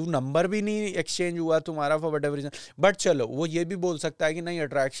था. तू नंबर भी नहीं एक्सचेंज हुआ तुम्हारा फॉर व्हाटएवर रीजन. बट चलो वो ये भी बोल सकता है कि नहीं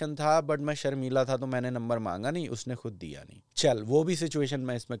अट्रैक्शन था बट मैं शर्मीला था तो मैंने नंबर मांगा नहीं, उसने खुद दिया नहीं. चल वो भी सिचुएशन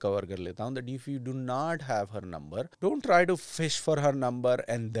मैं इसमें कवर कर लेता हूँ. That if you do not have her number, don't try to fish for her number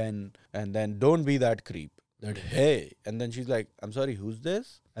and then don't be that creep that hey, and then she's like, I'm sorry, who's this?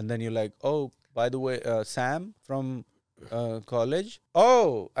 And then you're like, oh, by the way, Sam from college.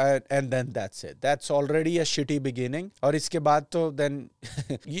 Oh, and then that's it. That's already a shitty beginning. और इसके बाद तो then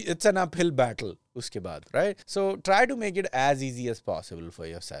it's an uphill battle उसके बाद, right? So try to make it as easy as possible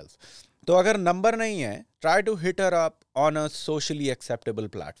for yourself. तो अगर number नहीं है, try to hit her up on a socially acceptable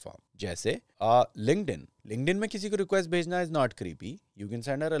platform. जैसे LinkedIn में किसी को रिक्वेस्ट भेजना is not creepy. You can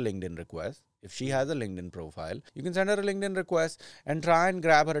send her a LinkedIn request. If she has a LinkedIn profile, you can send her a LinkedIn request and try and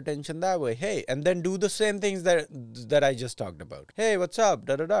grab her attention that way. Hey, and then do the same things that I just talked about. Hey, what's up?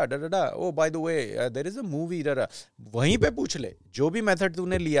 Da da da da da da. Oh, by the way, there is a movie. Da da. वहीं पे पूछ ले. जो भी method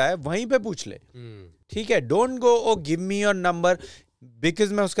तूने लिया है, वहीं पे पूछ ले. ठीक है. Don't go, oh, give me your number.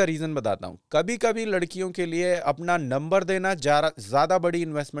 Because मैं उसका रीजन बताता हूँ. कभी कभी लड़कियों के लिए अपना नंबर देना ज्यादा बड़ी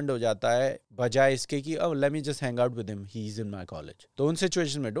इन्वेस्टमेंट हो जाता है बजाय इसके कि अब let me just hang out with him, he is in my college. तो उन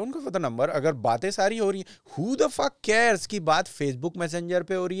सिचुएशन में don't go for the number. अगर बातें सारी हो रही है, हु द फक केयर्स की बात फेसबुक मैसेंजर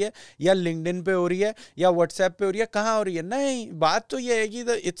पे हो रही है या लिंक्डइन पे हो रही है या व्हाट्सएप पे हो रही है, कहाँ हो रही है. नहीं, बात तो ये है कि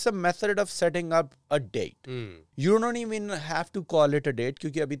it's a method of setting up a date. You don't even have to call it a date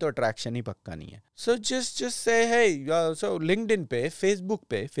क्योंकि अभी तो अट्रैक्शन ही पक्का नहीं है. So just say hey, so LinkedIn पे,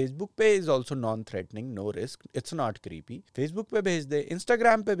 Facebook पे is also non-threatening, no risk, it's not creepy. Facebook पे भेज दे,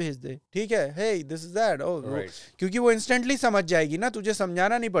 Instagram पे भेज दे, ठीक है. Hey, this is that. Oh, right. क्योंकि वो instantly समझ जाएगी ना, तुझे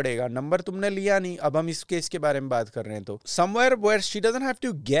समझाना नहीं पड़ेगा. नंबर तुमने लिया नहीं, अब हम इस केस के बारे में बात कर रहे हैं. तो somewhere where she doesn't have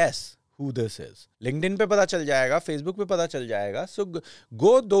to guess who this is. LinkedIn पे पता चल जाएगा, Facebook पे पता चल जाएगा. So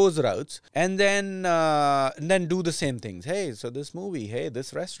go those routes and then do the same things. Hey, so this movie, hey,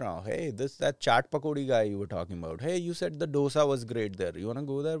 this restaurant, hey, that chaat pakodi guy you were talking about. Hey, you said the dosa was great there. You want to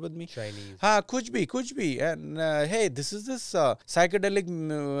go there with me? Chinese. हाँ, कुछ भी. And hey, this is this psychedelic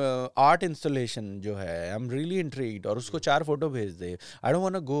art installation जो है. I'm really intrigued. और उसको 4 photo भेज दे. I don't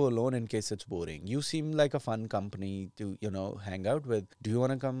want to go alone in case it's boring. You seem like a fun company to hang out with. Do you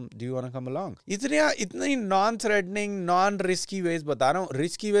want to come along? इतनी non threatening, non risky veg बता रहा हूँ.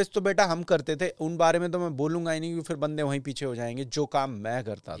 Risky veg तो बेटा हम करते थे, उन बारे में तो मैं बोलूंगा ही नहीं क्योंकि फिर बंदे वहीं पीछे हो जाएंगे. जो काम मैं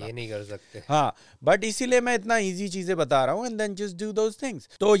करता था, ये नहीं कर सकते. हाँ, बट इसीलिए मैं इतना इजी चीजें बता रहा हूँ. And then just do those things.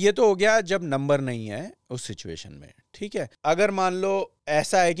 तो ये तो हो गया जब नंबर नहीं है उस सिचुएशन में. ठीक है. अगर मान लो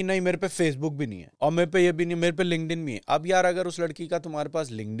ऐसा है कि नहीं मेरे पे फेसबुक भी नहीं है और मेरे पे ये भी नहीं, मेरे पे लिंक्डइन भी है. अब यार अगर उस लड़की का तुम्हारे पास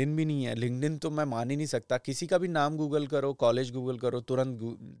लिंक्डइन भी नहीं है, लिंक्डइन तो मैं मान ही नहीं सकता. किसी का भी नाम गूगल करो, कॉलेज गूगल करो,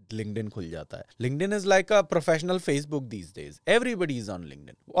 तुरंत लिंक्डइन खुल जाता है. LinkedIn is like a professional Facebook these days. Everybody is on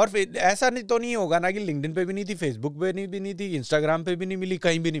LinkedIn. और ऐसा नहीं तो नहीं होगा ना कि लिंक्डइन पे भी नहीं थी, फेसबुक पे भी नहीं थी, इंस्टाग्राम पे भी नहीं मिली,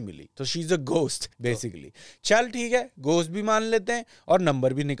 कहीं भी नहीं मिली. तो she is a ghost basically. चल ठीक है, गोस्ट भी मान लेते हैं और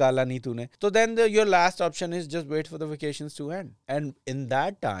नंबर भी निकाला नहीं तूने. तो then your last option is just wait for the vacations to and. And in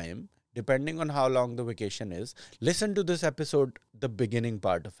that time, depending on how long the vacation is, listen to this episode, the beginning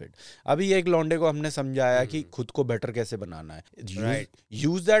part of it. अभी एक लौंडे को हमने समझाया कि खुद को better कैसे बनाना है.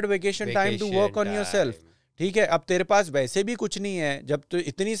 Use that vacation time to work on yourself. ठीक है. अब तेरे पास वैसे भी कुछ नहीं है, जब तो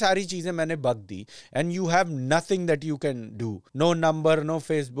इतनी सारी चीजें मैंने बक दी and you have nothing that you can do. No number, no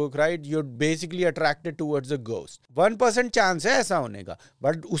Facebook, right. You are basically attracted towards a ghost. 1% chance है ऐसा होने का,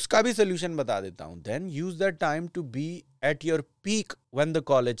 बट उसका भी सोल्यूशन बता देता हूं. Then use that time to be at your peak when the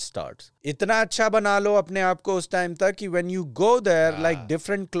college starts. इतना अच्छा बना लो अपने आप को उस टाइम तक कि when you go there, like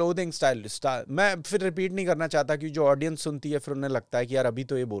different clothing style. मैं फिर रिपीट नहीं करना चाहता कि जो ऑडियंस सुनती है फिर उन्हें लगता है कि यार अभी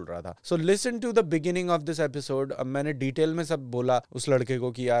तो ये बोल रहा था. So listen to the beginning of this episode. अब मैंने डिटेल में सब बोला उस लड़के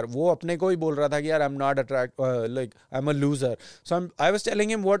को कि यार वो अपने को ही बोल रहा था कि यार I'm not like I'm a loser. So I was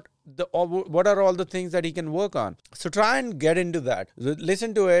telling him what are all the things that he can work on. So try and get into that.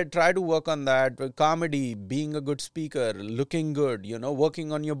 Listen to it. Try to work on that. Comedy, being a good speaker, looking good,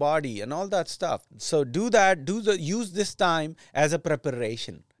 working on your body and all that stuff. So do that. Use this time as a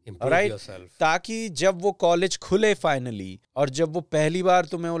preparation. Improve right? yourself. ताकि जब वो college खुले finally और जब वो पहली बार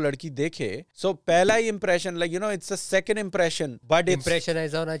तुम्हें वो लड़की देखे, सो पहला ही impression it's a second impression, but impression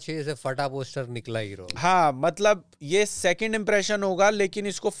ऐसा होना चाहिए जैसे फटा पोस्टर निकला हीरो. हाँ, मतलब ये सेकंड इंप्रेशन होगा, लेकिन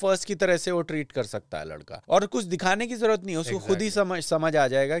इसको फर्स्ट की तरह से वो ट्रीट कर सकता है लड़का, और कुछ दिखाने की जरूरत नहीं है उसको. खुद ही समझ आ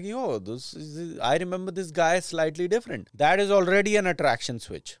जाएगा कि I remember this guy slightly different. That is already N attraction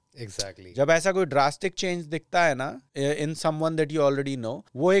switch. Exactly. जब ऐसा कोई ड्रास्टिक चेंज दिखता है ना in someone that you already know,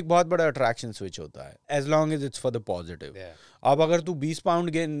 वो एक बहुत बड़ा अट्रैक्शन स्विच होता है, as long as it's for the positive. अब अगर तू 20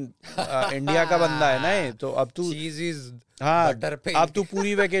 पाउंड इंडिया का बंदा है ना, तो अब तू हाँ, अब तू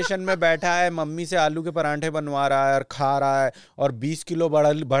पूरी वेकेशन में बैठा है, मम्मी से आलू के परांठे बनवा रहा है और खा रहा है, और 20 किलो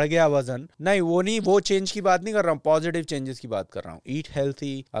बढ़ गया वजन. नहीं, वो चेंज की बात नहीं कर रहा हूँ, पॉजिटिव चेंजेस की बात कर रहा हूँ. ईट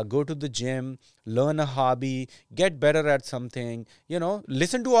healthy, go to the gym, learn a hobby, get better at something,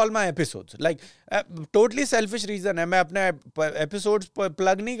 listen to all my episodes. Like totally selfish reason है, मैं अपने episodes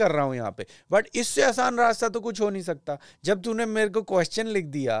plug नहीं कर रहा हूँ यहाँ पे, but इससे आसान रास्ता तो कुछ हो नहीं सकता. जब तूने मेरे को क्वेश्चन लिख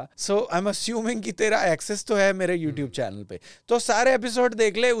दिया, so I'm assuming कि तेरा एक्सेस तो है मेरे YouTube चैनल पे, तो सारे एपिसोड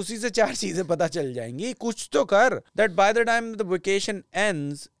देख ले, उसी से 4 चीजें पता चल जाएंगी. कुछ तो कर, that by the time the vacation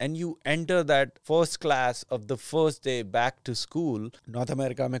ends and you enter that first class of the first day back to school. North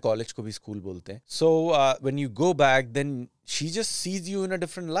America में कॉलेज को भी स्कूल बोलते हैं. So when you go back, then she just sees you in a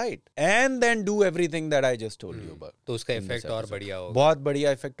different light, and then do everything that I just told you about. तो उसका effect और बढ़िया होगा, बहुत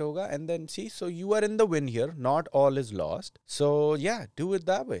बढ़िया इफेक्ट होगा. And then see, so you are in the win here, not all is lost. So yeah, do it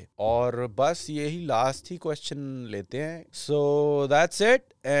that way. और बस यही लास्ट ही क्वेश्चन लेते हैं. So that's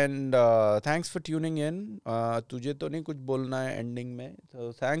it, and thanks for tuning in. तुझे तो नहीं कुछ बोलना है एंडिंग में,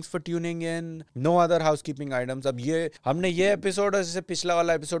 so thanks for tuning in. No other housekeeping items. अब हमने ये एपिसोड जैसे पिछला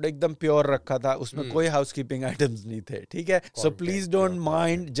वाला एपिसोड एकदम प्योर रखा था, उसमें कोई हाउसकीपिंग आइटम्स नहीं थे, ठीक है. सो प्लीज डोंट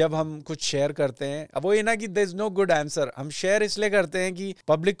माइंड जब हम कुछ शेयर करते हैं. अब वो ये ना कि there is no good answer, हम शेयर इसलिए करते हैं कि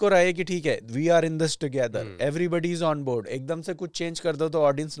पब्लिक को रहे कि ठीक है, we are in this together, everybody is on board. एकदम से कुछ चेंज कर दो तो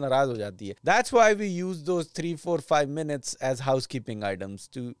ऑडियंस नाराज हो जाती है. That's why we use those 3-4-5 minutes as housekeeping items,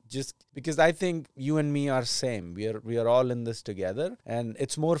 to just because I think you and me are same. We are all in this together, and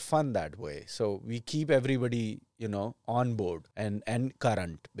it's more fun that way. So we keep everybody on board and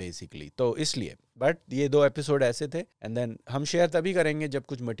current basically. तो इसलिए, but ये 2 episode ऐसे थे, and then हम share तभी करेंगे जब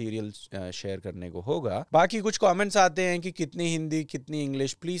कुछ मटेरियल शेयर करने को होगा. बाकी कुछ कमेंट्स आते हैं कि कितनी हिंदी कितनी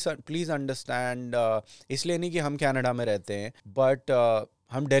इंग्लिश. प्लीज अंडरस्टैंड, इसलिए नहीं कि हम कनाडा में रहते हैं, बट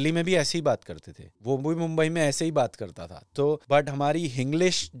हम दिल्ली में भी ऐसे ही बात करते थे, वो भी मुंबई में ऐसे ही बात करता था. तो बट हमारी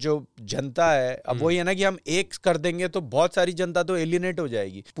इंग्लिश जो जनता है, अब वही है ना कि हम एक कर देंगे तो बहुत सारी जनता तो एलियनेट हो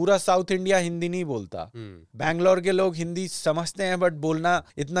जाएगी. पूरा साउथ इंडिया हिंदी नहीं बोलता, बैंगलोर के लोग हिंदी समझते हैं बट बोलना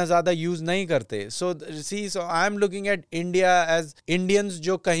इतना ज्यादा यूज नहीं करते. So I am looking at India as Indians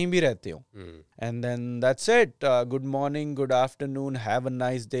जो कहीं भी रहते हो. And then that's it. Good morning, good afternoon, have a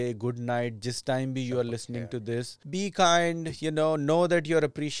nice day, good night. Just time be you are listening to this. Be kind, know that you're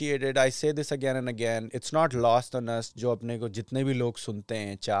appreciated. I say this again and again. It's not lost on us. जो अपने को जितने भी लोग सुनते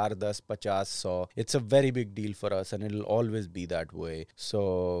हैं, 4, 10, 50, 100. It's a very big deal for us, and it'll always be that way.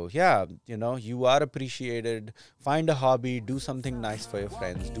 So yeah, you are appreciated. Find a hobby, do something nice for your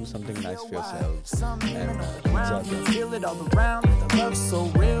friends, do something nice for yourselves. And feel it all around. The love's so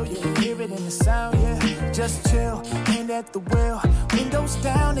real, you can hear it in the sound, yeah. Just chill, hand at the wheel. Windows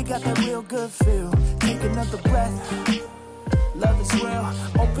down, they got that real good feel. Take another breath. Love is real.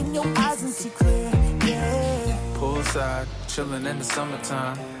 Open your eyes and see clear, yeah. Poolside, chilling in the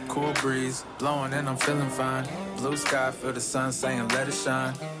summertime. Cool breeze, blowing and I'm feeling fine. Blue sky, feel the sun saying let it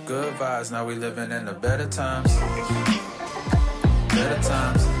shine. Good vibes, now we living in the better times. Better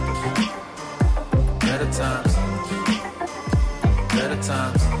times. Better times. Better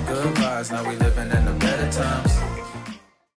times. Good vibes, now we living in the better times.